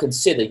really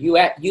consider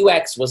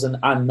UX was an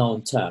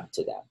unknown term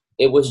to them.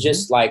 It was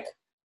just like,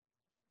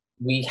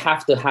 we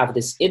have to have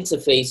this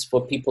interface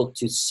for people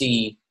to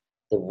see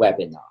the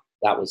webinar.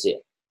 That was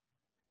it.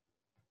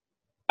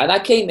 And I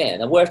came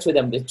in and worked with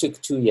them. It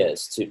took 2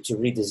 years to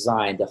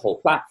redesign the whole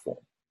platform.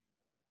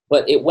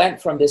 But it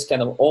went from this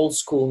kind of old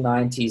school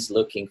 90s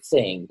looking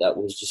thing that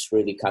was just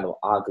really kind of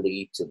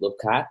ugly to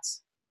look at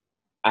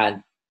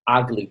and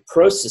ugly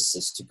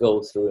processes to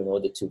go through in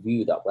order to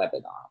view that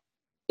webinar.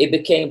 It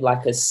became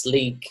like a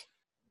sleek,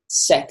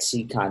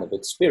 sexy kind of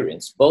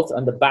experience, both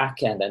on the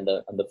back end and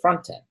on the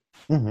front end.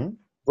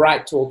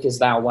 BrightTalk is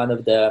now one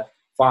of the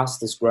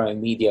fastest growing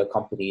media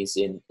companies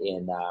in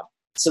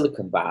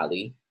Silicon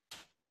Valley,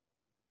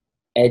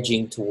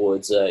 edging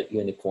towards a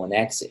unicorn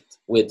exit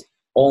with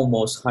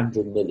almost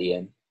 100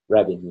 million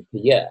revenue per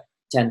year,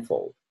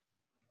 tenfold.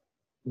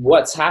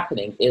 What's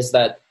happening is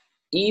that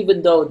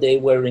even though they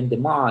were in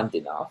demand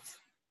enough,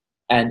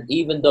 and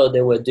even though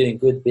they were doing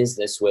good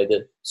business with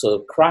a sort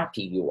of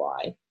crappy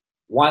UI,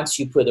 once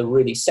you put a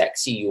really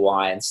sexy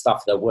UI and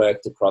stuff that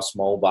worked across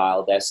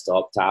mobile,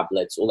 desktop,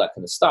 tablets, all that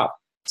kind of stuff,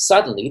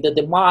 suddenly the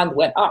demand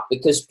went up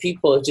because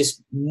people are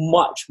just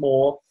much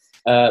more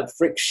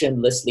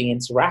frictionlessly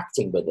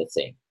interacting with the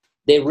thing.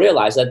 They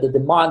realized that the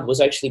demand was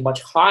actually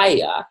much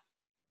higher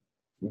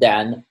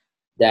than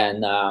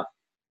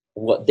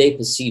what they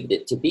perceived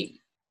it to be.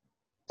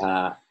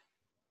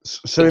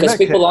 Because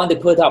people only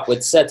put up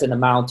with certain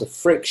amount of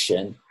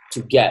friction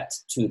to get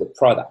to the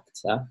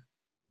product.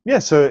 Yeah,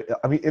 so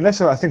I mean, in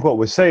essence, I think what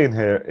we're saying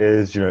here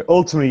is,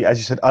 ultimately, as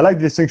you said, I like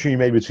the distinction you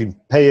made between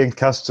paying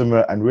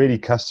customer and really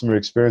customer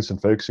experience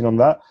and focusing on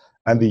that,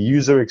 and the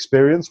user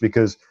experience,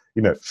 because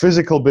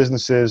physical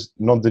businesses,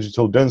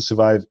 non-digital, don't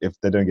survive if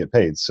they don't get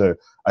paid. So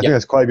I think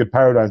that's quite a good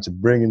paradigm to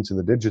bring into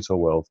the digital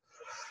world.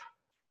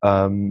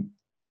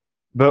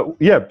 But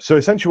yeah, so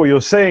essentially what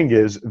you're saying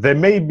is there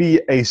may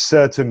be a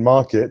certain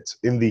market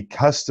in the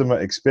customer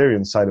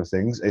experience side of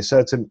things, a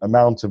certain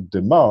amount of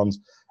demand.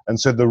 And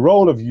so the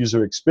role of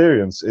user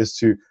experience is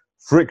to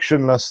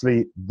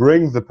frictionlessly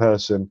bring the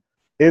person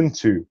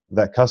into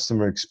that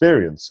customer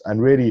experience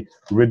and really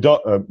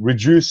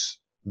reduce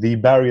the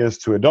barriers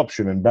to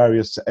adoption and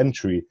barriers to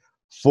entry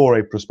for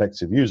a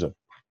prospective user.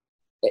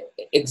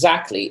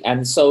 Exactly.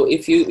 And so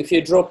if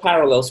you draw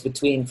parallels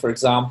between, for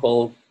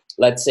example,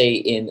 let's say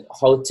in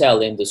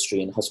hotel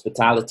industry and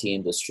hospitality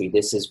industry,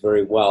 this is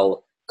very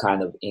well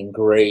kind of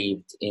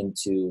engraved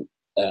into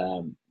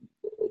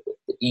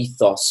the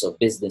ethos of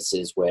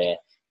businesses where,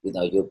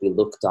 you'll be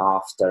looked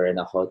after in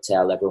a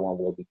hotel, everyone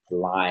will be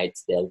polite,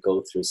 they'll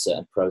go through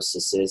certain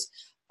processes,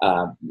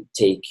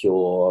 take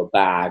your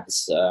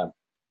bags,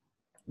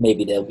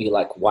 maybe there'll be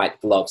like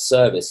white glove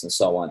service and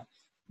so on.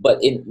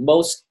 But in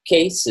most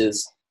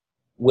cases,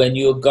 when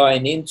you're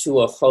going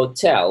into a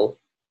hotel,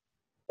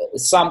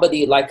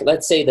 somebody like,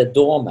 let's say the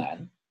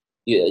doorman,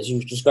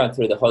 you're just going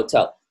through the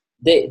hotel,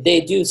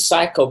 they do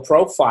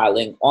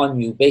psycho-profiling on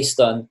you based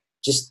on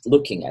just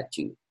looking at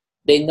you.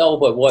 They know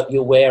about what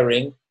you're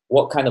wearing,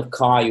 what kind of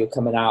car you're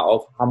coming out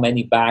of, how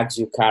many bags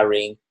you're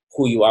carrying,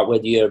 who you are,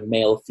 whether you're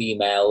male,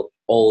 female,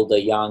 older,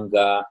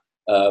 younger,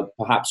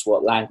 perhaps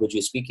what language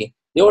you're speaking.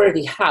 They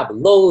already have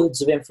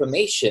loads of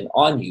information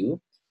on you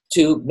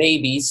to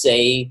maybe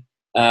say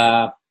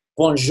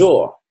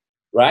bonjour,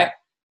 right?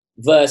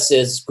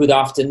 Versus good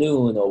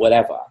afternoon or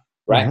whatever,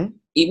 right?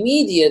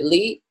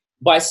 Immediately,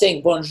 by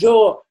saying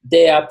bonjour,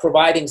 they are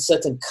providing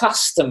certain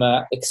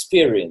customer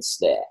experience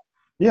there.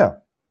 Yeah.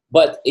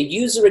 But a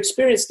user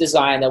experience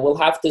designer will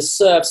have to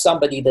serve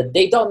somebody that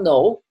they don't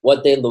know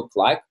what they look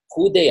like,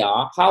 who they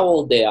are, how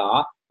old they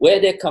are,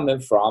 where they're coming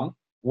from,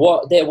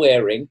 what they're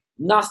wearing,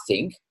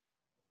 nothing,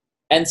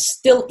 and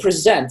still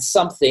present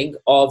something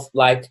of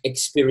like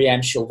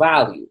experiential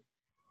value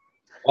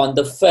on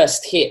the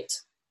first hit.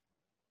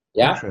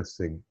 Yeah.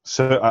 Interesting.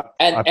 So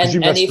I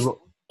presume And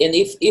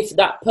that's if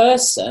that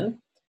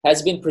person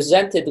has been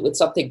presented with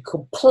something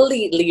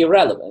completely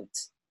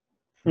irrelevant,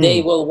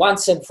 they will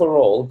once and for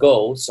all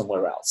go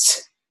somewhere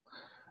else.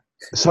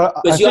 So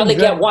because you only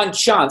get one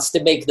chance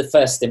to make the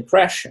first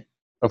impression.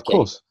 Of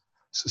course.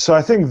 So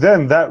I think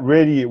then that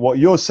really, what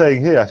you're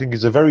saying here, I think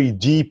is a very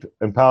deep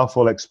and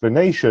powerful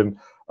explanation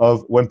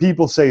of when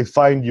people say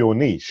find your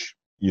niche,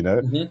 you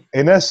know,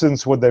 in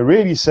essence, what they're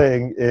really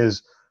saying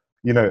is,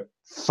 you know,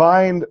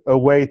 find a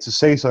way to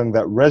say something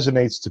that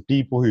resonates to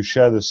people who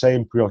share the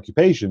same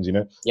preoccupations, you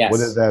know,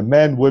 whether they're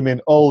men,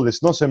 women, old.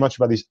 It's not so much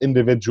about these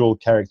individual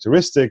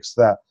characteristics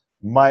that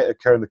might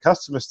occur in the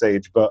customer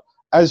stage, but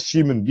as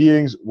human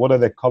beings, what are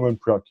their common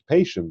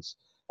preoccupations?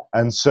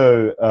 And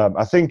so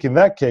I think in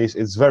that case,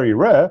 it's very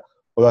rare,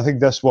 but I think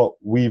that's what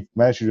we've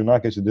managed to do in our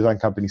case with Design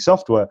Company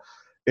Software,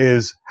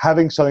 is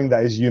having something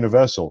that is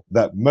universal,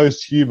 that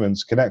most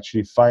humans can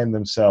actually find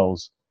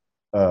themselves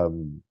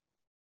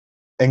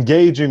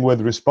engaging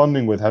with,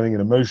 responding with, having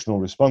an emotional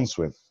response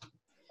with.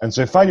 And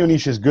so find your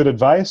niche is good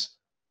advice,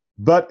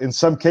 but in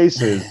some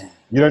cases,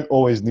 you don't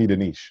always need a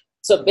niche.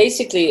 So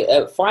basically,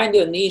 find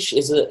your niche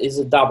is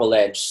a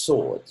double-edged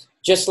sword.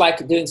 Just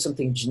like doing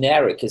something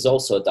generic is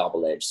also a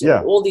double-edged sword.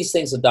 Yeah. All these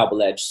things are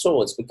double-edged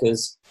swords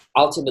because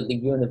ultimately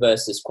the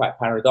universe is quite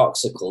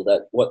paradoxical,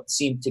 that what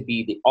seem to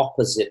be the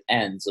opposite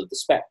ends of the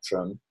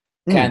spectrum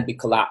can be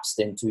collapsed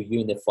into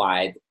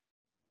unified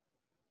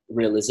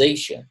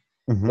realization.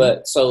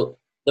 But so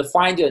the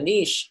find your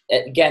niche,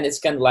 again, it's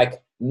kind of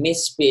like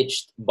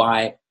mispitched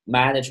by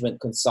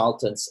management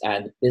consultants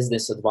and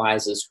business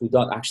advisors who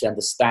don't actually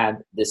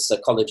understand this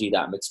psychology that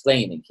I'm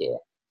explaining here.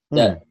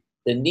 That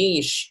the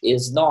niche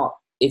is not,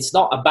 it's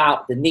not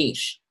about the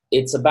niche.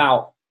 It's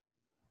about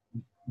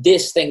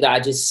this thing that I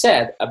just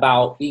said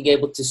about being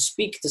able to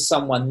speak to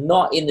someone,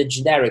 not in the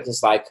generic,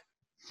 it's like,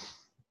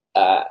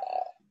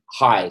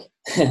 hi.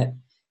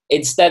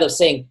 Instead of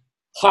saying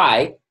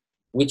hi,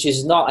 which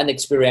is not an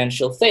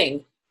experiential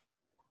thing,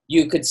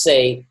 you could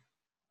say,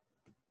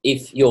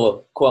 if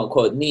your quote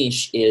unquote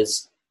niche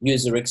is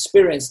user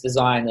experience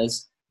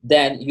designers,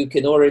 then you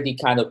can already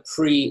kind of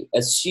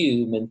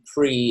pre-assume and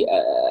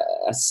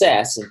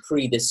pre-assess and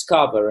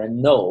pre-discover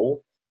and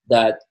know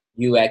that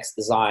UX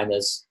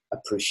designers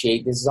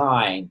appreciate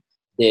design.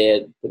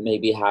 They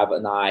maybe have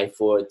an eye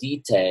for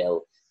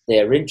detail.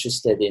 They're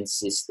interested in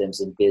systems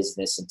and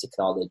business and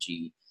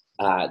technology.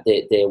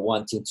 They're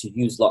wanting to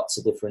use lots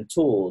of different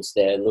tools.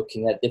 They're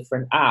looking at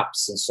different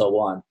apps and so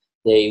on.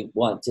 They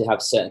want to have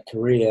a certain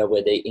career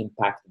where they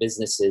impact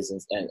businesses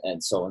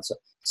and so on.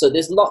 So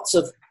there's lots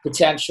of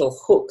potential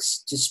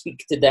hooks to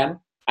speak to them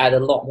at a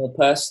lot more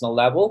personal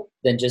level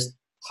than just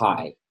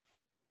hi.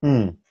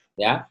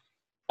 Yeah.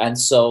 And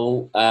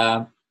so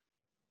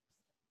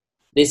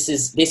this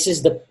is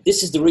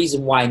the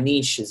reason why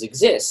niches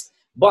exist.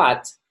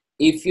 But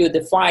if you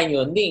define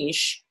your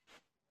niche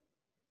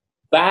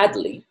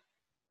badly,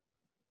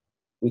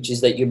 which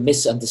is that you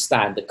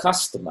misunderstand the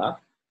customer,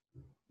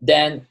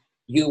 then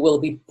you will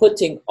be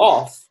putting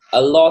off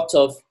a lot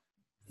of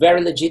very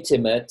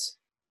legitimate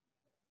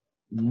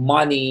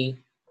money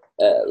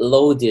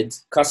loaded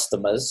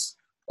customers,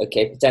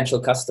 okay, potential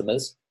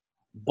customers,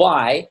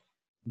 by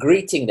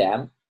greeting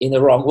them in the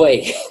wrong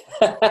way.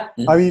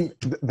 I mean,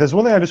 there's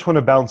one thing I just want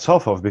to bounce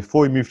off of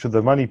before we move to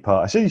the money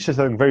part. I said you said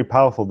something very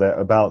powerful there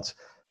about,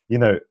 you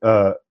know,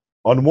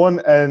 on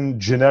one end,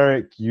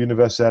 generic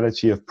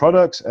universality of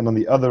products, and on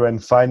the other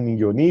end, finding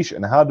your niche,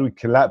 and how do we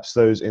collapse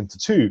those into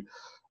two?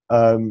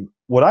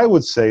 What I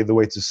would say the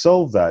way to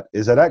solve that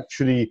is that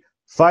actually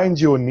find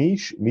your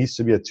niche needs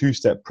to be a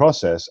two-step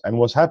process. And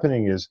what's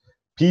happening is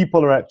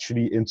people are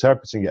actually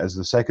interpreting it as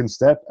the second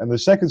step. And the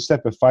second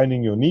step of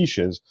finding your niche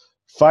is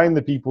find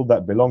the people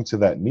that belong to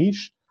that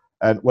niche.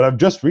 And what I've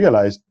just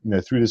realized, you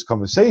know, through this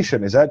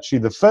conversation is actually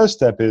the first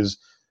step is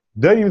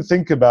don't even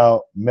think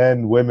about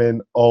men,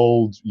 women,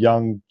 old,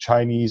 young,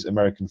 Chinese,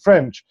 American,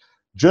 French.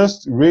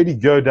 Just really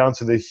go down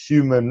to the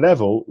human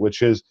level,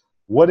 which is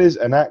what is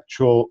an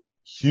actual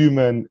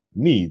human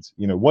need?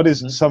 You know, what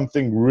is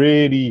something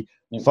really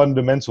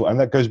fundamental? And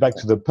that goes back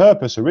to the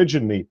purpose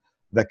originally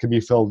that can be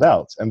filled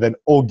out. And then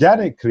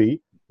organically,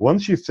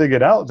 once you've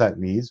figured out that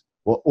need,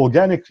 well,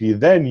 organically,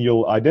 then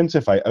you'll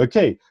identify,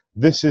 okay,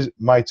 this is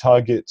my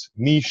target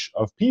niche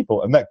of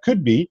people. And that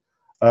could be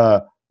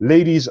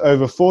ladies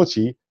over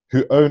 40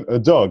 who own a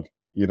dog,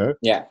 you know?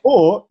 Yeah.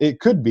 Or it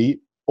could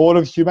be all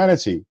of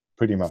humanity,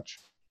 pretty much.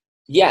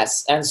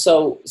 Yes. And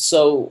so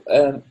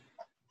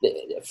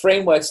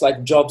frameworks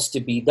like Jobs to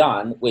Be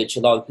Done, which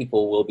a lot of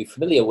people will be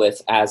familiar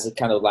with as a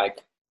kind of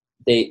like,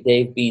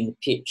 they've been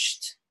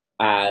pitched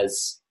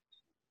as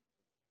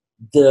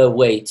the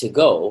way to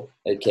go,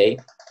 okay?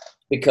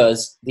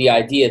 Because the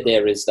idea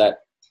there is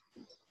that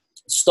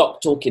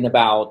stop talking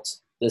about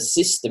the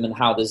system and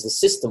how does the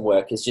system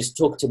work, is just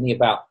talk to me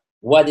about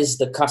what is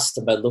the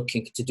customer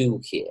looking to do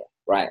here,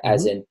 right?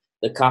 As in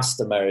the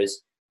customer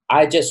is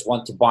I just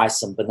want to buy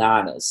some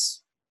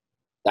bananas.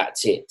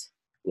 That's it.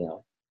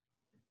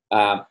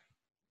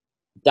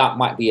 That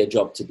might be a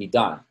job to be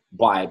done.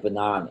 Buy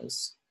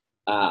bananas.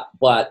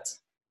 But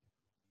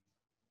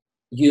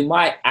you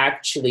might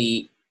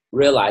actually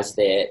realize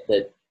there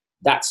that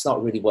that's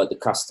not really what the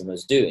customer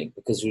is doing,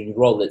 because when you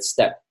roll it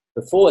step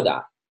before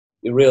that,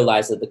 you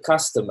realize that the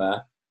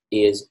customer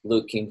is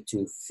looking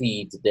to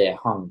feed their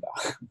hunger.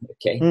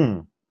 Okay.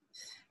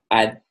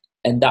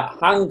 And that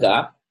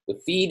hunger, the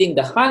feeding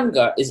the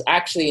hunger, is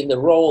actually in the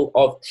role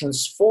of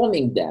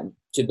transforming them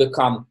to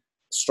become a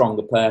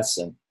stronger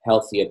person,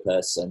 healthier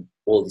person,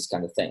 all these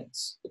kind of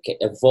things. Okay,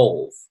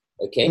 evolve.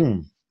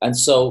 Okay. And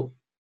so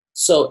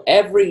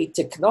every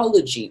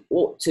technology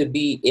ought to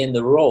be in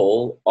the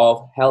role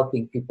of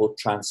helping people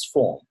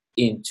transform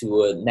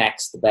into a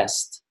next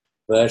best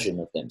version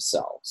of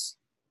themselves.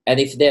 And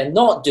if they're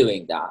not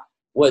doing that,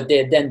 what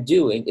they're then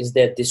doing is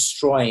they're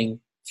destroying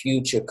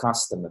future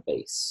customer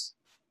base.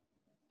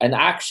 And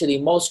actually,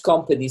 most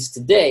companies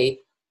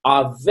today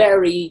are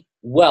very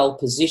well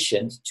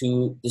positioned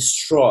to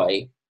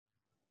destroy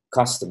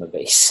customer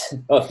base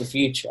of the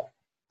future.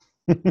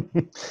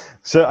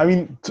 So, I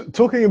mean,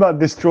 talking about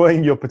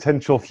destroying your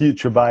potential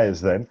future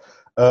buyers, then,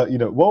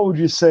 what would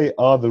you say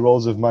are the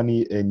roles of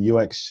money in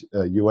UX,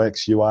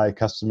 UI,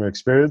 customer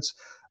experience?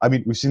 I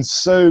mean, we've seen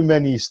so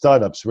many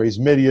startups raise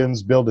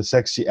millions, build a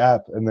sexy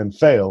app, and then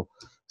fail.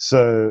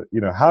 So,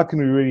 how can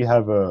we really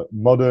have a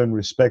modern,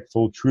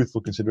 respectful,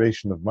 truthful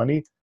consideration of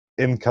money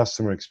in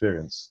customer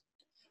experience?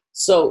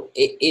 So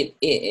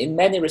in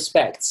many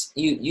respects,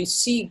 you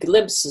see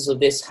glimpses of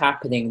this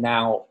happening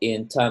now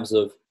in terms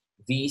of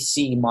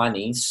VC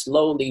money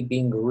slowly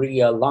being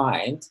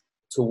realigned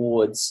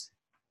towards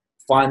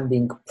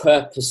funding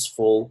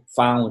purposeful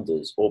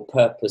founders or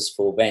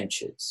purposeful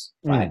ventures,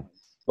 right?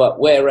 But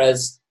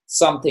whereas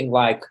something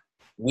like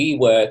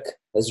WeWork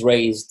has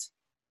raised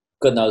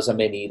God knows how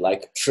many,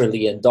 like $1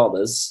 trillion,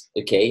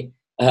 okay?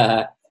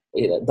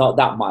 Not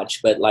that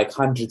much, but like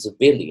hundreds of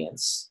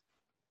billions,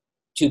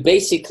 to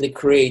basically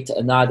create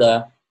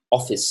another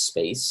office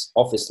space,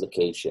 office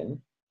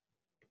location.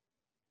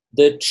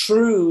 The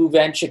true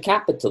venture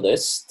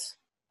capitalist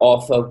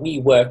of a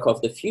WeWork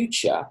of the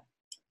future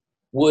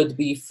would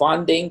be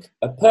funding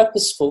a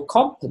purposeful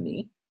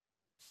company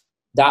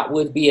that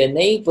would be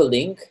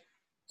enabling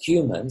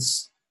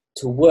humans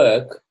to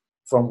work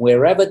from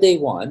wherever they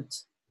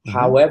want,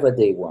 however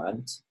they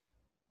want,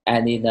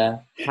 and in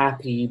a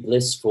happy,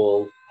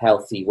 blissful,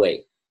 healthy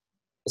way,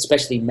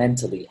 especially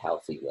mentally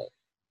healthy way.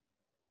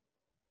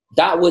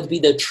 That would be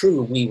the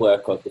true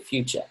WeWork of the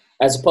future,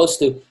 as opposed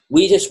to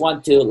we just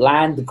want to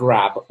land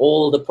grab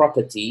all the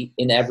property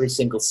in every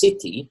single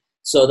city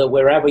so that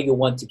wherever you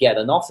want to get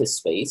an office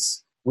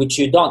space, which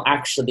you don't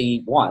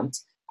actually want.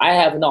 I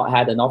have not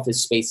had an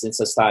office space since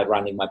I started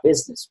running my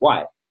business.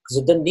 Why?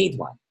 Because I didn't need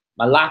one.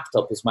 My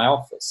laptop is my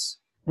office.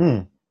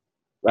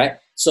 Right?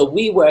 So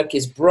WeWork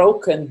is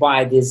broken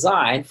by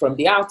design from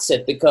the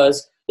outset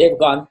because they've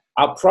gone,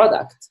 our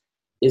product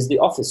is the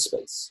office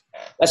space.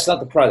 That's not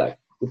the product.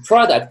 The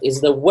product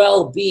is the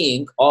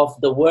well-being of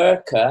the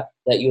worker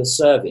that you're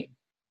serving.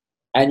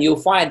 And you'll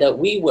find that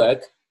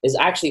WeWork is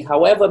actually,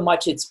 however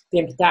much it's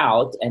pimped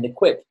out and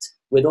equipped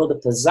with all the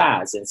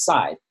pizzazz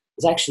inside,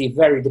 is actually a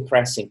very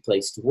depressing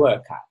place to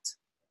work at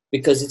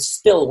because it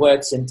still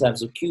works in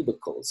terms of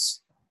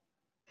cubicles.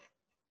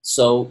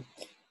 So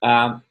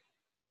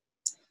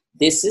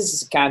this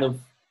is kind of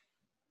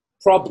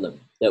problem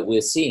that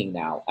we're seeing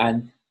now.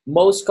 And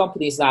most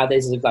companies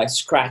nowadays are like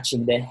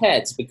scratching their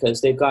heads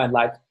because they're going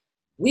like,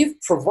 we've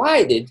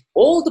provided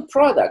all the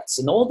products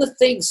and all the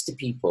things to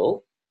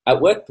people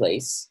at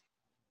workplace,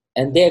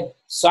 and they're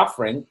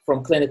suffering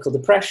from clinical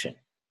depression.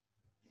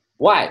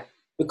 Why?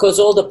 Because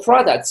all the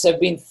products have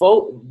been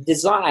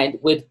designed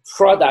with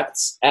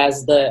products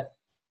as the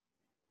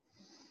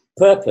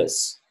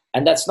purpose,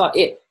 and that's not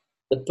it.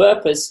 The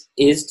purpose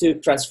is to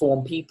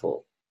transform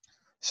people.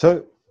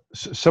 So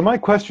my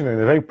question in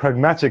a very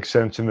pragmatic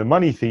sense in the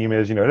money theme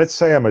is, let's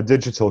say I'm a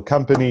digital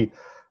company,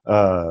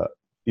 I've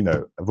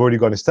already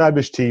got an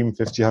established team,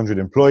 50, 100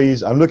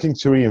 employees. I'm looking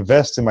to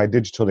reinvest in my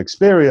digital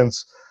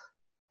experience,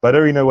 but I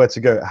don't really know where to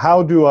go.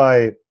 How do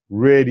I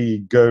really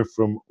go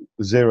from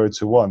 0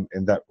 to 1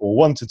 in that, or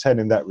 1 to 10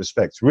 in that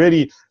respect?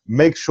 Really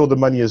make sure the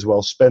money is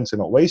well spent and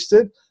not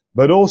wasted,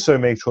 but also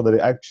make sure that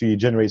it actually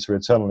generates a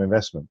return on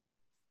investment.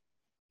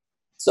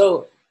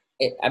 So,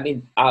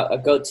 I'll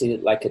go to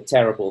like a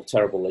terrible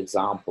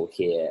example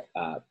here,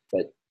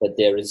 but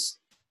there is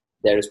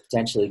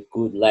potentially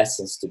good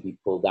lessons to be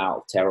pulled out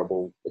of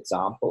terrible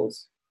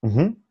examples.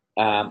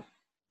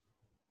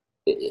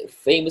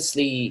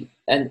 Famously,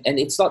 and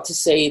it's not to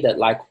say that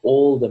like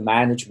all the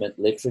management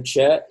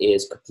literature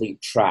is complete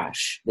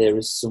trash. There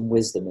is some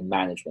wisdom in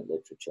management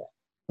literature.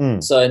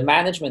 So in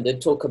management, they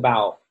talk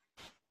about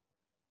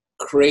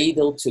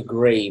cradle to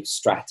grave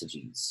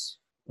strategies,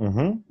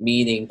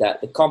 meaning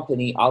that the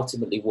company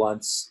ultimately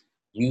wants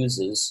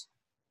users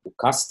or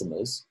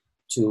customers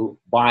to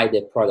buy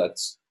their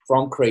products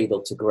from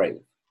cradle to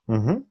grave.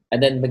 And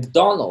then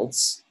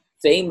McDonald's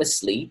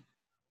famously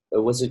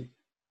was a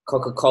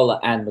Coca-Cola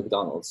and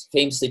McDonald's,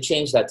 famously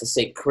changed that to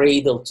say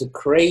cradle to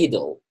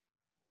cradle.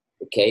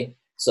 Okay,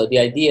 so the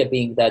idea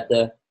being that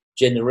the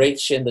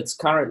generation that's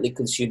currently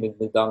consuming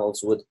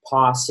McDonald's would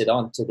pass it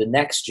on to the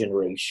next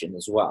generation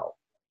as well.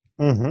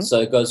 Mm-hmm. So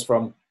it goes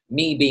from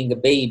me being a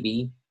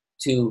baby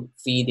to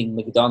feeding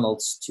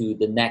McDonald's to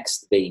the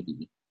next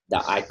baby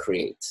that I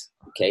create.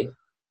 Okay.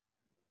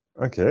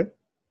 Okay.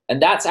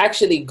 And that's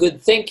actually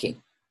good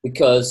thinking,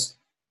 because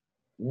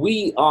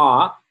we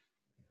are,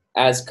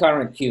 as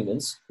current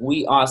humans,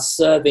 we are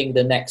serving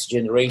the next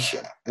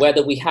generation,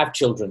 whether we have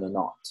children or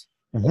not.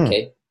 Mm-hmm.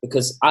 Okay.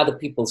 Because other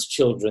people's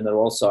children are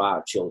also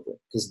our children,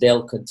 because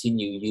they'll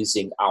continue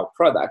using our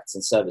products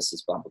and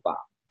services, blah, blah, blah.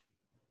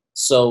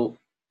 So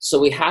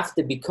we have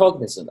to be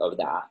cognizant of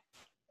that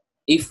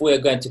if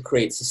we're going to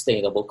create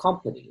sustainable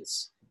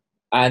companies.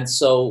 And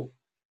so,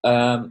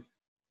 but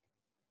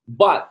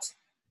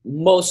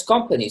most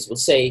companies will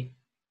say,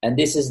 and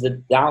this is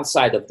the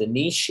downside of the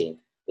niching,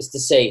 is to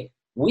say,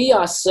 we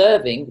are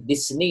serving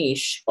this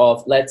niche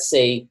of, let's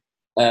say,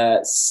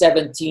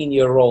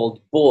 17-year-old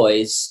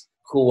boys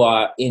who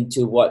are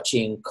into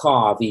watching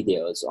car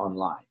videos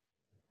online.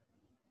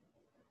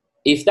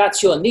 If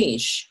that's your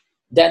niche,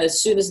 then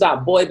as soon as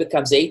that boy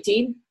becomes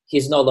 18,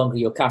 he's no longer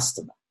your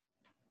customer.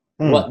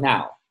 What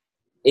now?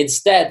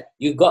 Instead,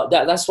 you got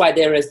that. That's why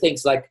there are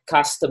things like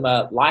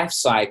customer life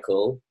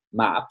cycle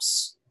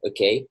maps,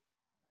 okay,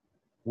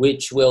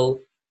 which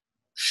will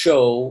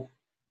show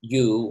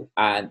you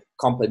and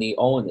company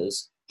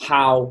owners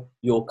how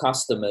your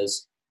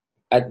customers,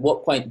 at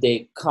what point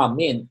they come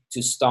in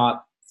to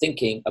start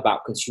thinking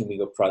about consuming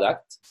your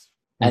product,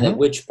 and at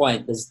which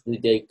point do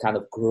they kind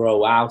of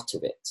grow out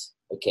of it,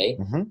 okay?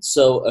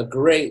 So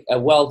a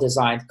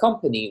well-designed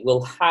company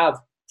will have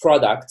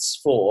products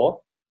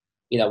for,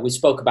 we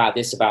spoke about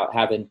this, about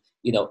having,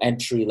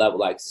 entry level,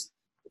 like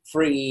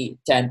free,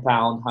 £10,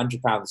 £100,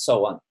 and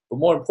so on. But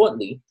more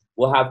importantly,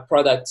 we'll have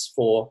products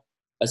for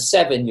a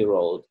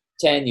 7-year-old,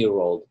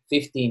 10-year-old,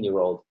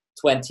 15-year-old,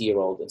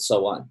 20-year-old, and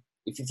so on.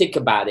 If you think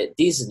about it,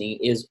 Disney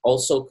is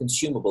also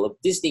consumable.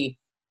 Disney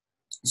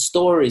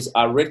stories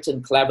are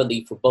written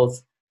cleverly for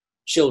both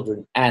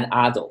children and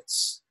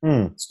adults.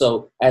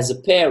 So as a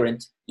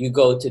parent, you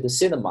go to the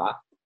cinema,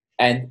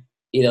 and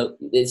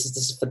this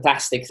is a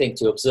fantastic thing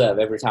to observe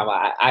every time.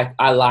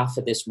 I laugh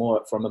at this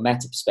more from a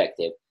meta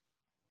perspective.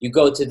 You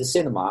go to the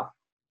cinema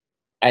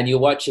and you're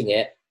watching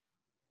it.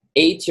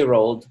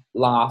 8-year-old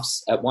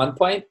laughs at one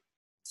point,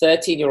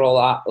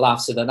 13-year-old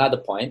laughs at another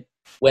point.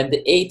 When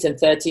the 8 and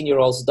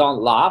 13-year-olds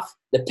don't laugh,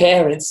 the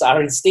parents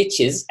are in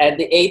stitches, and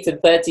the 8 and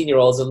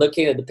 13-year-olds are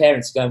looking at the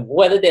parents going,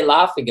 what are they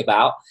laughing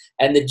about?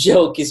 And the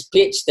joke is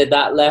pitched at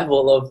that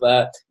level of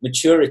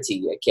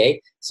maturity,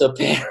 okay? So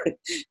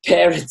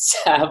parents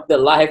have the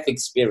life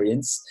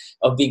experience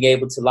of being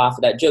able to laugh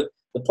at that joke.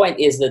 The point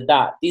is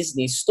that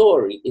Disney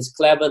story is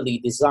cleverly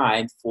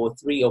designed for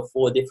 3 or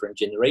 4 different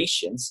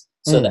generations,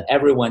 so that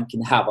everyone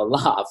can have a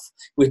laugh,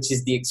 which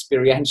is the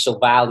experiential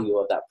value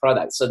of that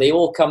product. So they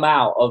all come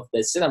out of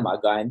the cinema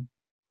going,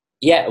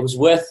 yeah, it was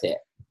worth it.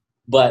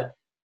 But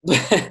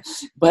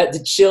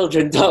the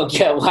children don't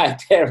get why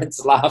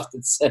parents laughed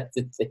at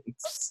certain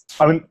things.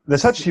 I mean,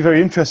 that's actually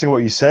very interesting what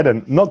you said,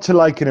 and not to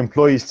liken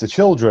employees to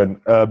children,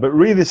 but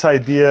really this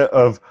idea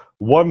of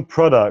one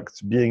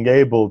product being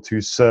able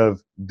to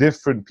serve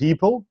different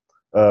people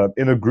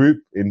in a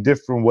group in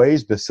different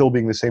ways, but still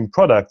being the same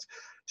product.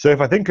 So if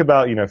I think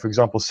about, for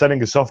example,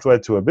 selling a software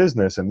to a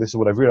business, and this is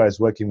what I've realized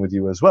working with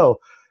you as well,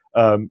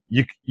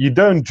 you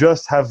don't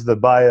just have the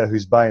buyer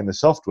who's buying the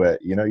software.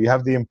 You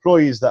have the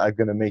employees that are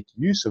going to make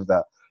use of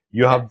that.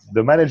 You have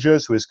the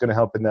managers who is going to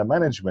help in their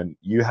management.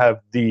 You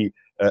have the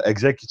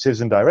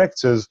executives and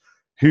directors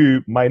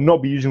who might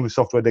not be using the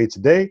software day to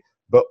day,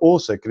 but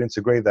also can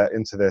integrate that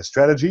into their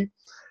strategy.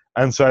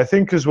 And so I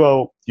think as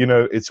well,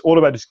 it's all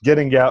about just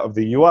getting out of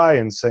the UI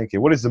and saying, okay,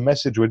 what is the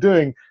message we're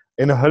doing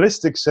in a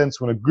holistic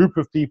sense when a group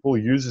of people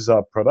uses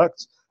our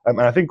product?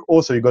 And I think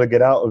also you've got to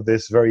get out of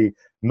this very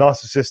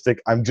narcissistic,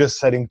 I'm just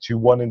selling to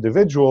one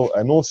individual,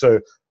 and also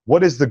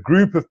what is the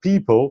group of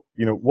people,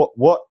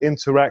 what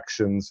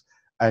interactions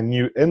and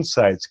new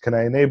insights can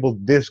I enable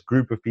this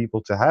group of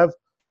people to have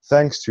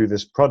thanks to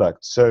this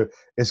product? So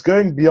it's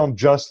going beyond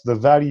just the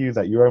value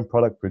that your own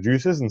product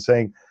produces and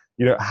saying,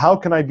 how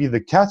can I be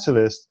the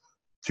catalyst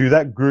to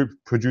that group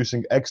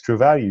producing extra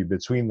value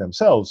between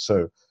themselves?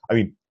 So, I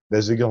mean,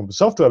 there's an example of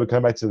software, but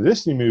coming back to the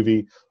Disney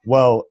movie,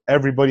 well,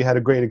 everybody had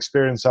a great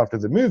experience after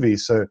the movie.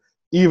 So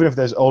even if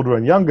there's older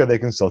and younger, they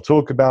can still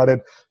talk about it,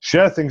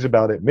 share things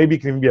about it. Maybe it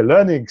can even be a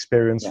learning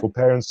experience for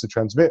parents to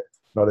transmit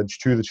knowledge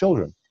to the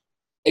children.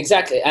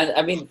 Exactly. And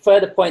I mean,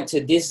 further point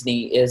to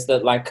Disney is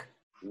that, like,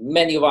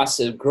 many of us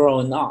have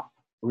grown up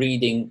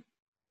reading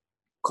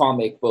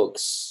comic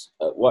books,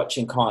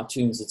 watching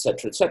cartoons,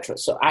 etc., etc.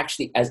 So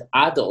actually, as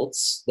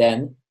adults,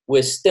 then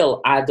we're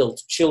still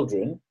adult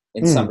children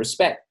in some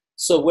respect.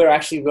 So we're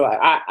actually,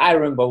 I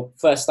remember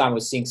first time I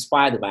was seeing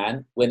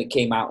Spider-Man when it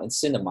came out in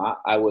cinema.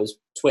 I was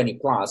 20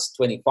 plus,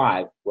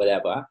 25,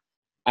 whatever.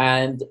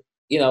 And,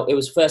 it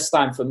was first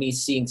time for me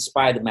seeing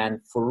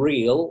Spider-Man for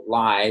real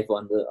live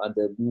on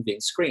the moving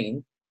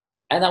screen,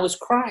 and I was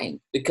crying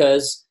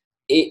because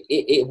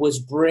it was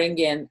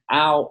bringing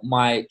out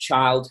my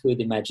childhood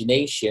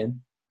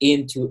imagination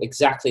into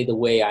exactly the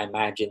way I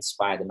imagined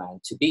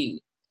Spider-Man to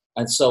be.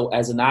 And so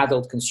as an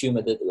adult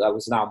consumer that I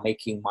was now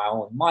making my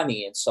own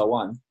money and so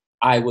on,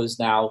 I was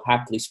now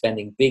happily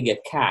spending bigger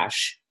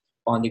cash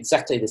on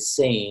exactly the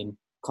same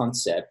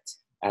concept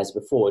as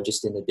before,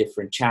 just in a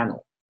different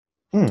channel.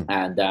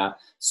 And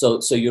so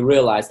you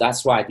realize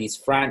that's why these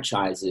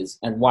franchises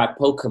and why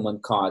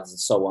Pokemon cards and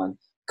so on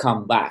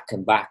come back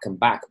and back and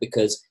back,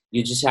 because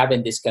you're just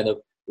having this kind of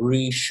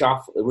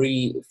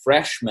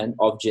refreshment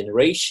of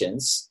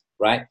generations,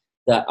 right,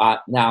 that are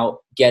now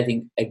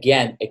getting,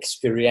 again,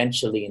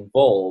 experientially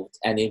involved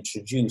and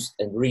introduced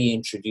and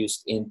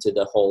reintroduced into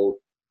the whole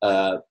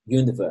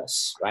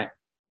universe, right?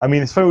 I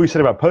mean, it's funny what you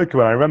said about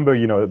Pokemon. I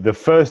remember, the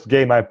first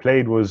game I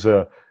played was,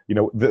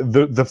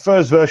 the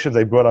first version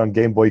they brought on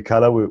Game Boy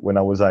Color when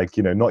I was like,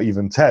 not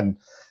even 10.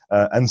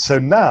 And so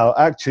now,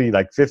 actually,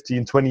 like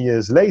 15, 20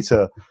 years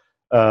later,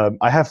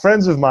 I have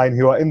friends of mine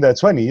who are in their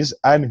 20s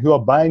and who are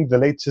buying the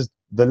latest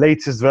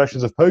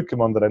versions of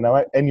Pokemon that are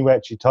now anyway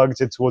actually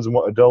targeted towards a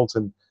more adult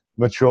and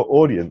mature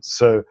audience.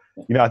 So,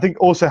 I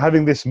think also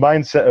having this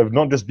mindset of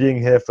not just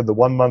being here for the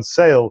 1 month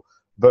sale,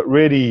 but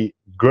really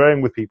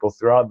growing with people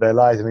throughout their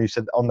lives. And you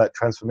said on that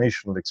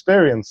transformational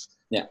experience,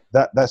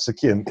 that's the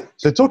key. And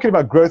so talking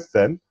about growth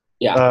then,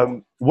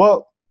 how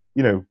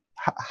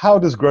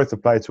does growth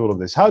apply to all of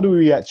this? How do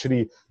we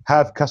actually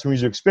have customer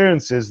user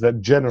experiences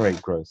that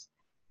generate growth?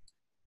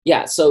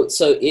 Yeah, so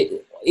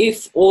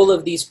if all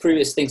of these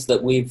previous things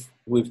that we've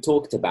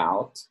talked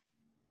about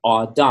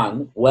are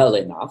done well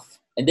enough,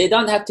 and they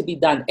don't have to be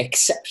done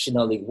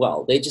exceptionally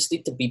well, they just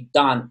need to be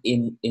done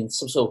in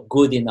some sort of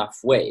good enough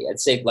way.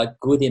 I'd say like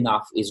good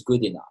enough is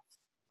good enough.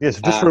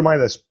 Yes, just to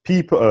remind us,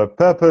 people,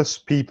 purpose,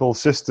 people,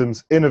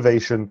 systems,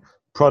 innovation,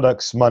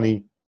 products,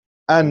 money,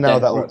 and now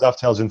that all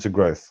dovetails into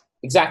growth.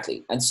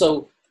 Exactly. And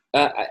so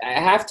I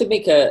have to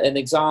make an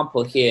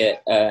example here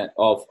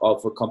of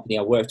a company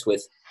I worked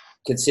with,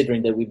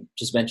 considering that we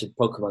just mentioned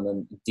Pokemon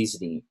and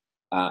Disney.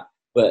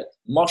 But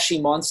Moshi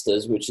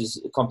Monsters, which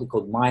is a company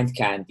called Mind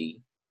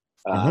Candy,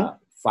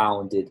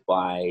 founded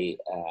by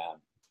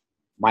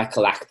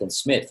Michael Acton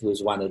Smith,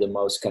 who's one of the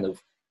most kind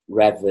of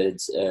revered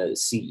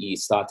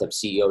startup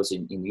CEOs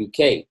in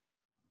UK,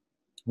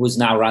 who's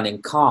now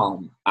running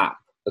Calm app.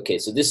 Okay,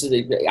 so this is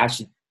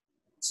actually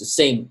it's the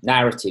same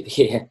narrative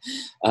here.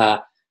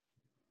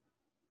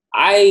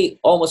 I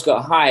almost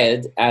got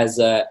hired as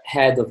a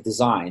head of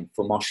design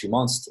for Moshi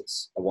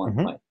Monsters at one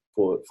point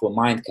for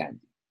Mind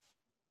Candy,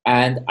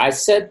 and I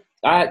said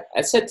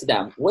to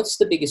them, "What's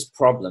the biggest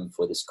problem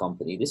for this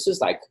company?" This was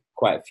like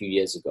quite a few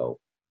years ago.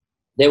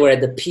 They were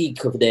at the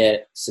peak of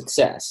their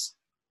success.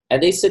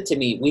 And they said to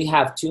me, "We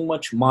have too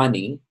much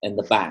money in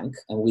the bank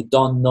and we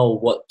don't know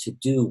what to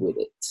do with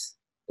it."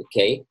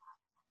 Okay.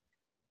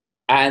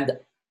 And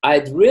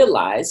I'd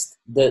realized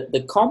that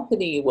the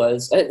company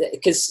was,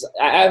 because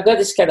I've got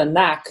this kind of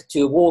knack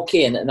to walk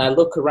in and I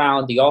look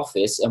around the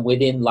office and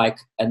within like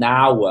an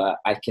hour,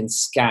 I can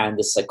scan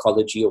the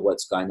psychology of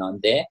what's going on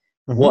there,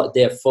 what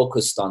they're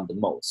focused on the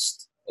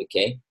most.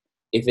 Okay.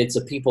 If it's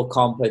a people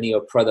company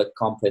or product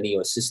company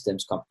or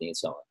systems company and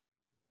so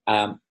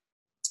on.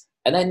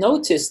 And I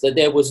noticed that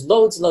there was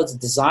loads of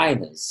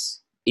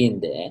designers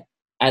in there.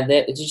 And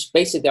they just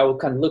basically, I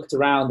kind of looked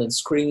around on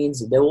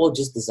screens and they were all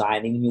just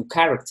designing new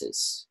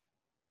characters.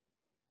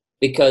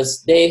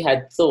 Because they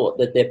had thought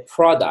that their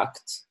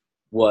product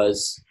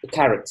was the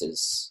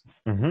characters.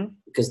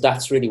 Because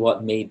that's really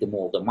what made them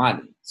all the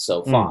money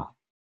so far.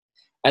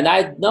 And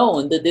I'd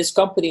known that this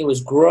company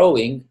was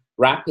growing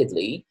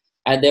rapidly.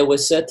 And there were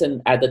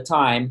certain, at the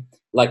time,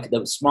 like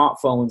the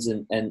smartphones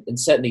and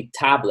certainly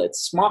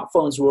tablets.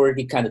 Smartphones were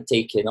already kind of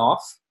taken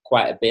off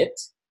quite a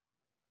bit.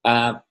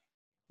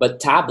 But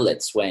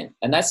tablets went.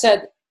 And I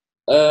said,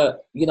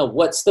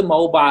 what's the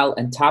mobile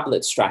and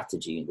tablet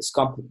strategy in this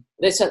company?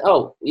 They said,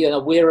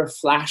 we're a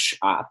Flash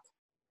app.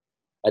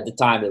 At the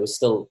time, it was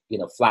still,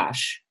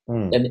 Flash.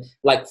 And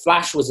like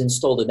Flash was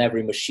installed in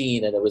every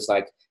machine. And it was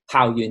like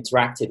how you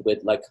interacted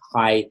with like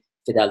high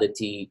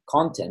fidelity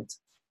content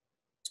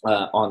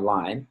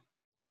online.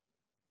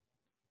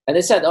 And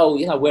they said,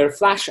 we're a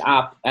Flash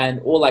app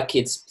and all our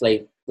kids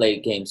play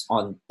games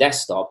on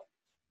desktop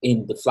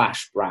in the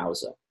Flash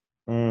browser.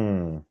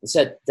 They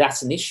said,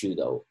 that's an issue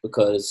though,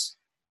 because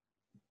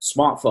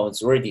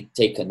smartphones already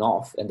taken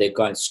off and they're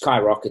going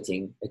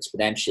skyrocketing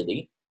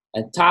exponentially,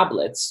 and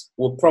tablets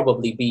will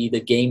probably be the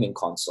gaming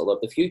console of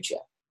the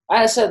future. And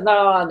I said,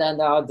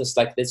 no, just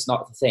like, that's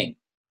not the thing.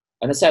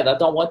 And I said, I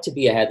don't want to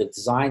be a head of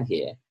design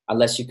here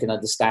unless you can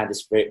understand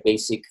this very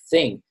basic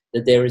thing,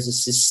 that there is a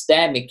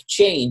systemic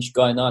change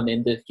going on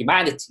in the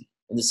humanity,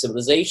 in the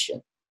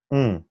civilization.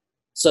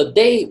 So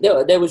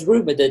there was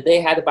rumor that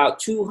they had about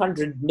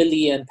 200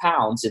 million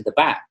pounds in the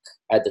bank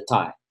at the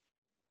time.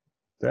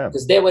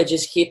 Because they were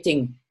just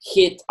hitting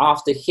hit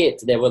after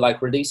hit. They were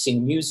like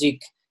releasing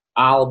music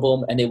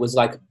album, and it was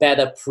like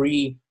better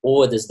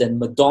pre-orders than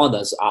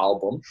Madonna's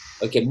album.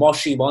 Okay,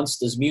 Moshi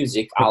Monsters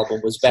music album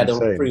was better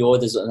insane.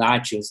 pre-orders on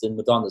iTunes than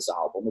Madonna's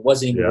album. It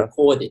wasn't even Yeah.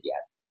 recorded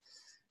yet.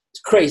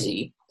 It's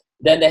crazy.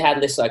 Then they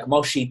had this like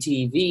Moshi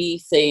TV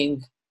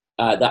thing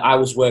that I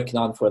was working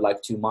on for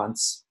like 2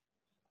 months.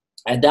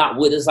 And that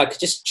was like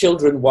just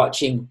children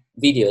watching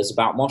videos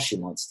about Moshi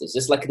Monsters.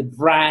 It's like the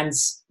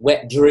brand's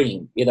wet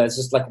dream. You know, it's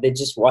just like they're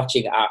just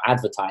watching our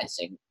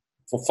advertising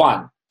for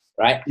fun,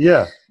 right?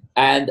 Yeah.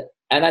 And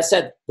I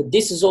said, but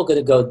this is all going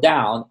to go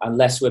down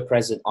unless we're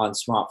present on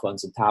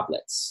smartphones and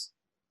tablets.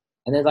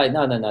 And they're like,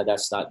 no,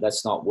 that's not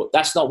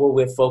what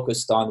we're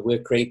focused on.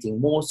 We're creating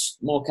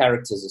more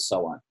characters and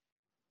so on.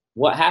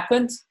 What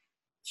happened?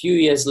 A few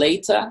years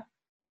later,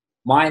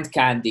 Mind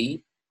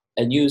Candy,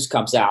 a news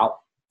comes out.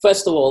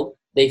 First of all,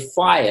 they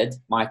fired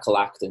Michael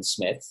Acton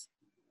Smith,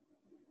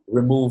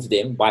 removed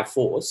him by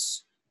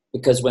force,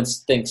 because when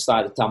things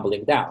started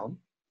tumbling down,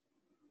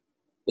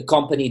 the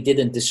company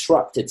didn't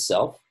disrupt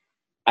itself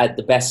at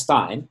the best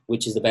time,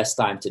 which is the best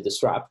time to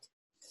disrupt.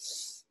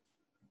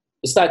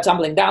 It started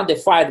tumbling down. They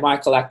fired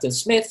Michael Acton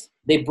Smith.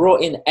 They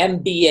brought in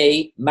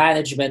MBA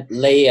management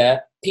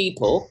layer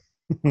people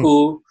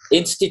who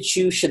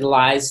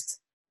institutionalized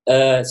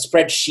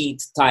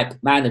spreadsheet type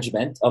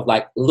management of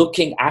like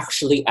looking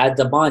actually at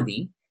the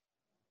money,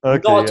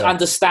 not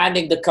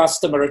understanding the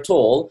customer at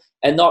all,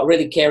 and not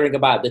really caring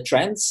about the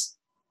trends.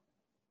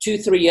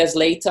 2-3 years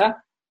later,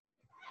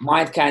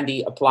 Mind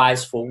Candy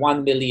applies for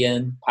 £1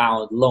 million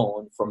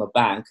loan from a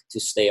bank to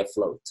stay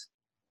afloat.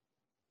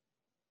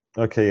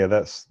 Okay, yeah,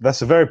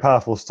 that's a very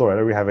powerful story. I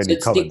don't really have any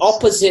It's comments. the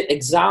opposite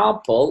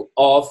example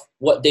of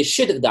what they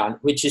should have done,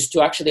 which is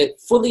to actually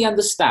fully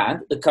understand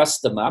the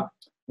customer,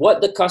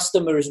 what the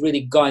customer is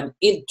really going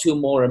into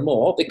more and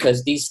more,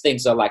 because these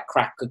things are like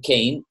crack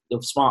cocaine. The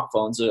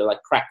smartphones are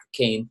like crack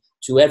cocaine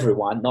to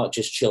everyone, not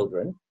just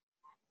children.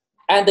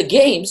 And the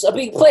games are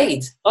being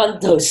played on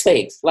those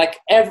things. Like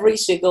every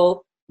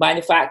single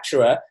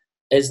manufacturer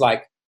is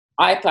like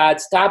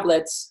iPads,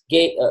 tablets,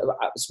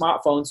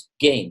 smartphones,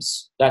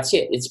 games. That's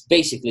it. It's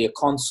basically a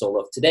console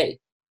of today.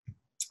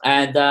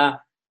 And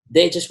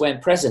they just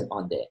went present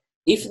on there.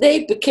 If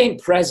they became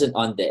present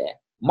on there,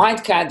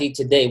 Mind Candy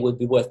today would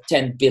be worth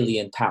 10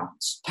 billion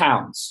pounds,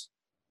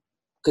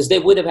 because they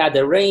would have had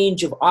a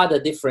range of other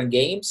different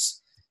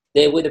games.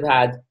 They would have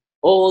had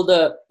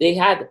they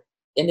had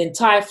an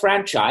entire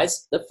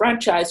franchise. The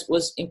franchise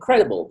was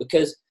incredible,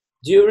 because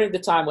during the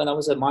time when I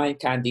was at Mind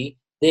Candy,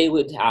 they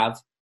would have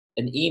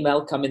an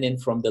email coming in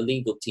from the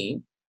legal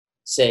team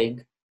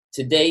saying,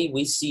 today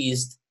we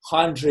seized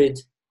 100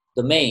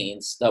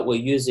 domains that were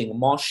using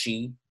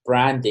Moshi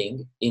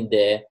branding in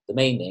their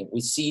domain name.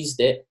 We seized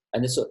it.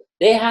 And so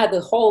they had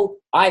the whole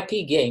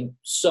IP game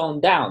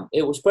sewn down.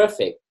 It was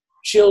perfect.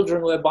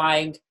 Children were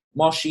buying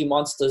Moshi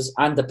Monsters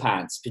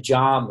underpants,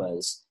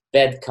 pajamas,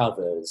 bed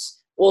covers,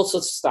 all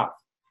sorts of stuff.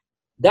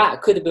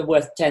 That could have been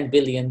worth $10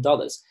 billion.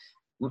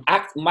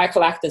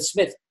 Michael Acton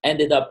Smith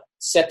ended up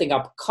setting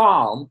up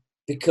Calm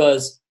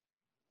because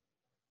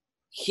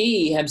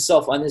he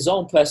himself, on his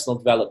own personal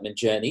development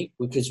journey,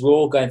 because we're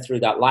all going through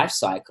that life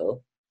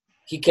cycle,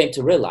 he came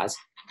to realize,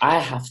 I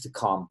have to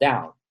calm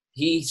down.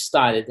 He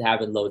started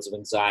having loads of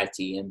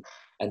anxiety and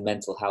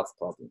mental health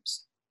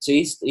problems. So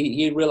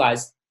he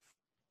realized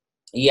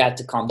he had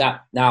to calm down.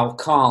 Now,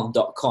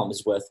 calm.com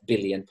is worth $1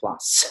 billion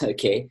plus,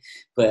 okay?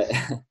 But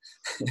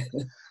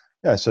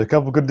yeah, so a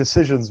couple of good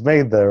decisions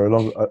made there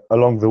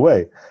along the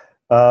way.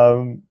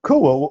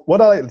 Cool. Well, what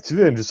I like to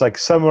do is just like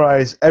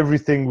summarize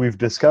everything we've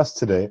discussed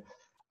today.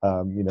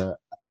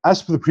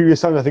 As for the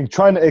previous time, I think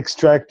trying to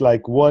extract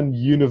like one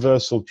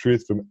universal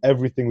truth from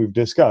everything we've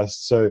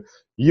discussed. So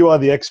you are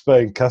the expert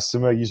in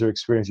customer user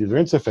experience, user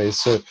interface.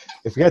 So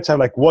if we had to have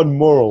like one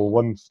moral,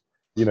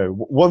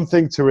 one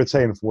thing to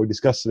retain from what we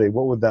discussed today,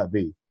 what would that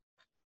be?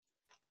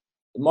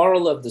 The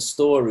moral of the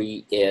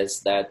story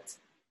is that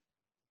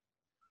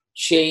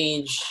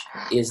change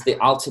is the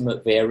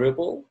ultimate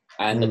variable,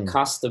 and the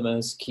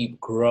customers keep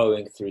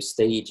growing through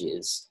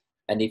stages.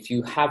 And if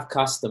you have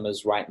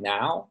customers right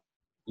now,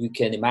 you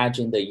can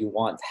imagine that you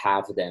won't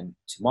have them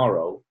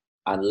tomorrow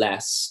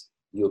unless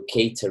you're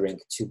catering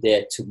to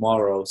their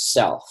tomorrow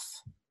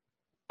self.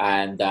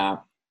 And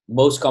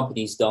most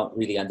companies don't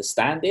really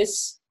understand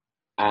this,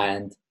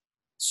 and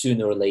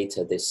sooner or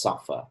later they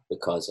suffer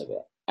because of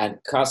it. And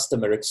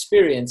customer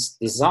experience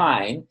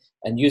design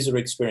and user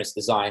experience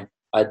design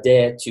are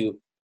there to,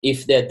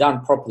 if they're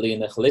done properly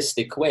in a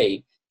holistic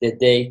way,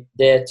 they're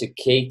there to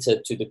cater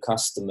to the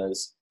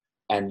customers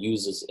and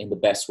users in the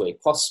best way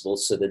possible,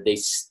 so that they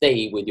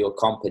stay with your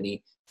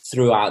company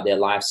throughout their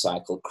life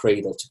cycle,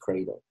 cradle to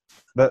cradle.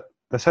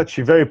 That's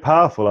actually very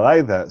powerful. I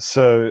like that.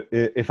 So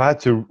if I had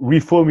to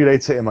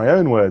reformulate it in my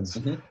own words,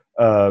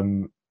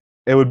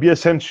 it would be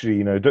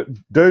essentially,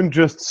 don't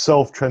just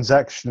solve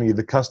transactionally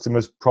the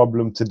customer's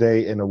problem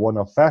today in a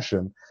one-off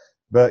fashion,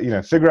 but,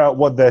 figure out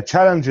what their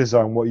challenges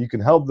are and what you can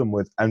help them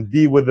with, and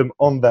be with them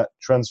on that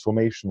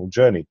transformational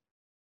journey.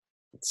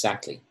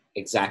 Exactly.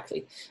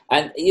 Exactly.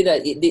 And,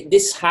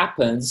 this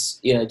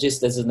happens,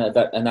 just as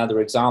another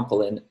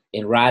example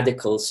in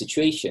radical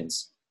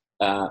situations,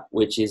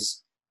 which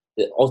is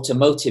the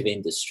automotive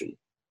industry.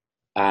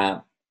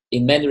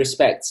 In many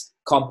respects,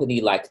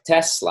 company like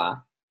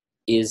Tesla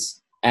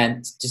is,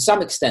 and to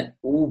some extent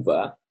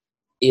Uber,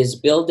 is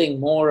building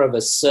more of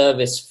a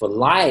service for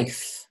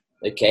life,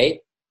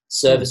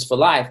 service for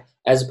life,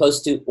 as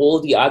opposed to all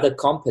the other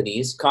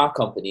companies, car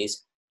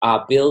companies,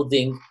 are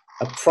building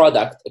a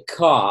product, a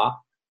car,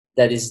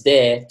 that is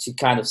there to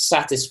kind of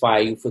satisfy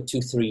you for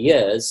 2-3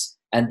 years,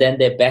 and then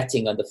they're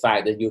betting on the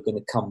fact that you're going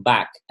to come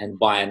back and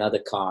buy another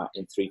car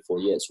in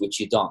 3-4 years, which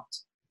you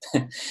don't.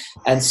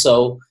 And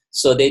so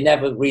they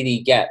never really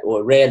get,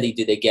 or rarely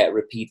do they get,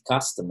 repeat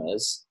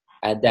customers,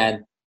 and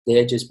then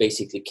they're just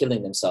basically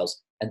killing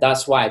themselves. And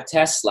that's why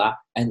Tesla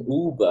and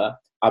Uber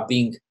are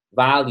being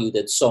valued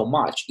at so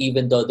much,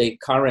 even though they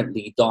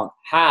currently don't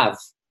have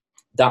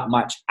that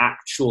much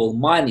actual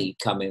money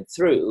coming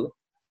through.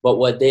 But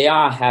what they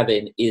are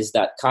having is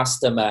that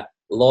customer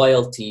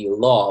loyalty,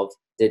 love,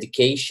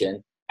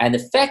 dedication, and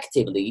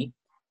effectively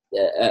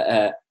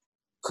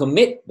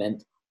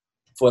commitment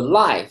for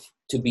life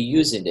to be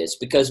using this.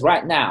 Because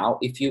right now,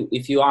 if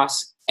you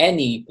ask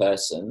any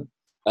person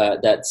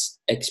that's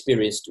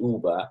experienced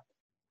Uber,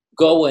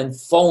 go and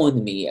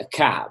phone me a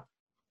cab,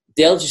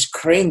 they'll just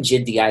cringe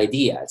at the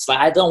idea. It's like,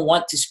 I don't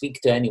want to speak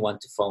to anyone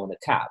to phone a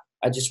cab.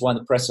 I just want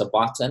to press a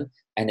button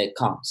and it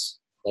comes.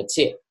 That's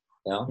it.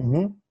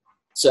 Mm-hmm.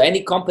 So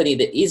any company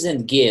that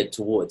isn't geared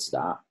towards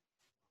that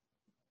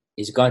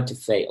is going to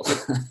fail.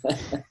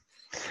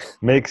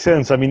 Makes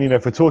sense. I mean,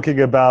 if we're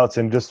talking about,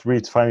 and just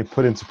finally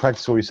put into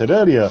practice what you said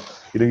earlier,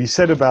 you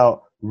said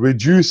about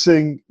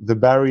reducing the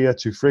barrier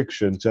to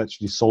friction to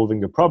actually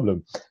solving a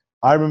problem.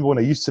 I remember when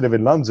I used to live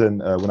in London,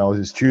 when I was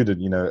a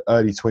student,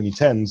 early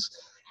 2010s.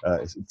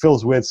 It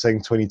feels weird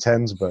saying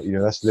 2010s, but,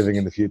 that's living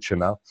in the future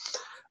now.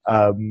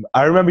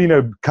 I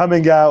remember,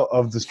 coming out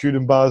of the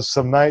student bars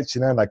some nights,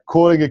 like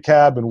calling a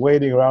cab and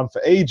waiting around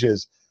for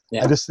ages.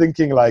 Yeah. And just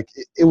thinking like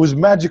it was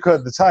magical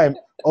at the time.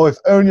 Oh, if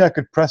only I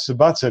could press a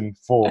button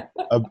for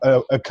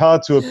a car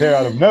to appear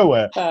out of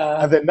nowhere.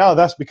 And then now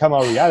that's become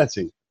our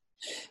reality.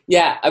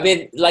 Yeah, I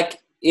mean,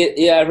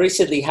 I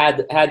recently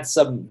had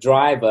some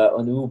driver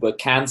on Uber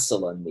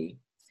cancel on me,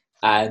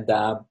 and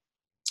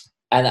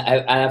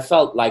I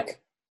felt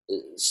like a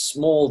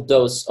small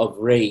dose of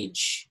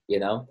rage,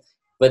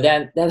 But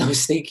then I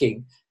was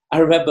thinking, I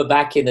remember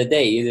back in the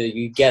day,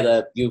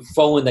 you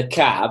phone a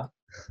cab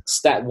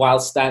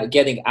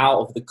getting out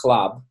of the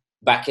club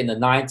back in the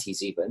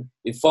 90s even.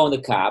 You phone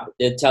a cab,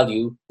 they'd tell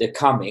you they're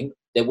coming.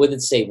 They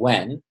wouldn't say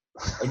when.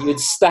 And you'd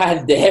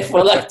stand there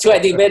for like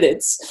 20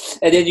 minutes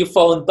and then you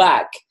phone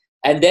back.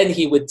 And then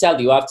he would tell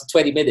you after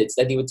 20 minutes,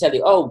 then he would tell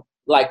you, oh,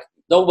 like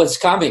no one's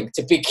coming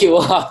to pick you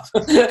up.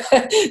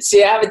 So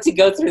you're having to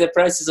go through the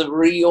process of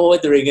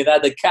reordering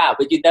another cab,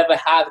 but you never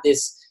have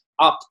this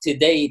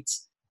up-to-date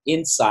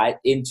insight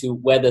into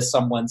whether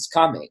someone's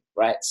coming,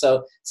 right?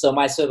 So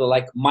my sort of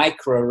like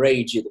micro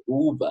rage at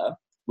Uber,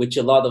 which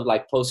a lot of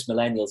like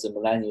post-millennials and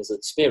millennials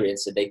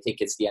experience, and they think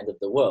it's the end of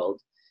the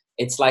world.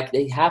 It's like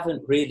they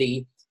haven't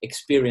really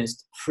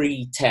experienced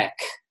pre-tech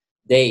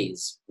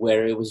days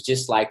where it was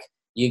just like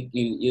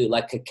you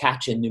like could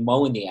catch a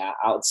pneumonia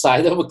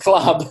outside of a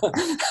club.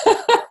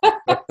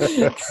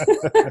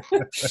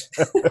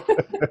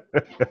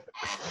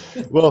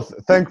 Well,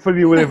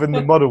 thankfully we live in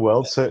the modern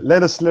world, so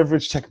let us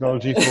leverage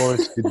technology for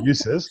its good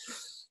uses.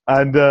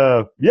 And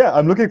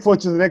I'm looking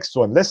forward to the next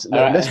one. Let's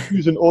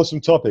choose an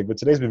awesome topic, but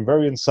today's been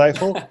very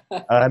insightful,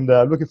 and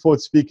I'm looking forward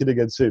to speaking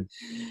again soon.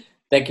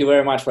 Thank you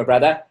very much, my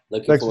brother.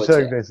 Thanks for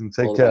sharing, Nathan.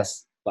 Take care.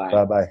 Bye.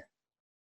 Bye-bye.